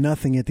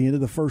 35-0 at the end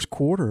of the first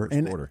quarter.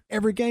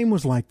 Every game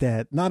was like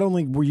that. Not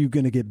only were you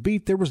going to get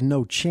beat, there was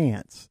no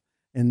chance.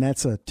 And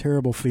that's a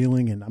terrible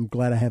feeling, and I'm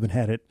glad I haven't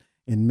had it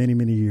in many,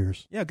 many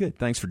years. Yeah, good.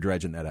 Thanks for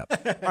dredging that up.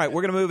 All right,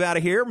 we're going to move out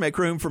of here, make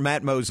room for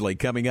Matt Mosley.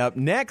 Coming up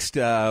next,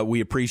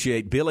 we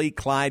appreciate Billy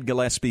Clyde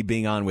Gillespie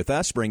being on with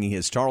us, bringing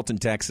his Tarleton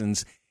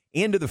Texans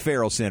into the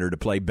Farrell Center to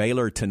play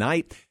Baylor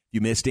tonight. If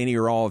you missed any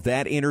or all of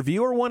that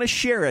interview or want to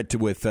share it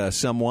with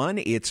someone,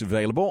 it's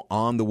available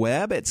on the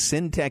web at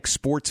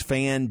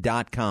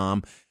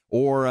syntechsportsfan.com.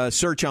 Or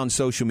search on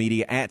social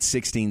media at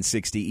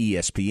 1660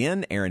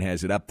 ESPN. Aaron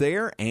has it up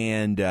there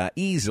and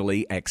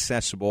easily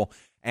accessible,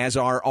 as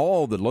are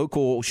all the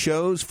local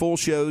shows, full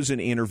shows, and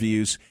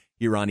interviews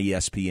here on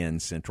ESPN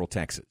Central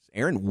Texas.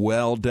 Aaron,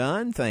 well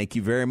done. Thank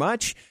you very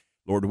much.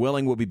 Lord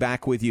willing, we'll be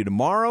back with you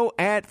tomorrow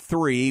at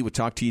 3. We'll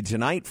talk to you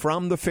tonight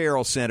from the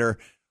Farrell Center.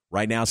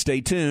 Right now,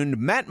 stay tuned.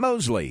 Matt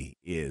Mosley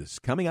is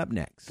coming up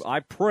next.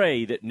 I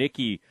pray that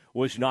Nikki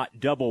was not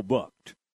double booked.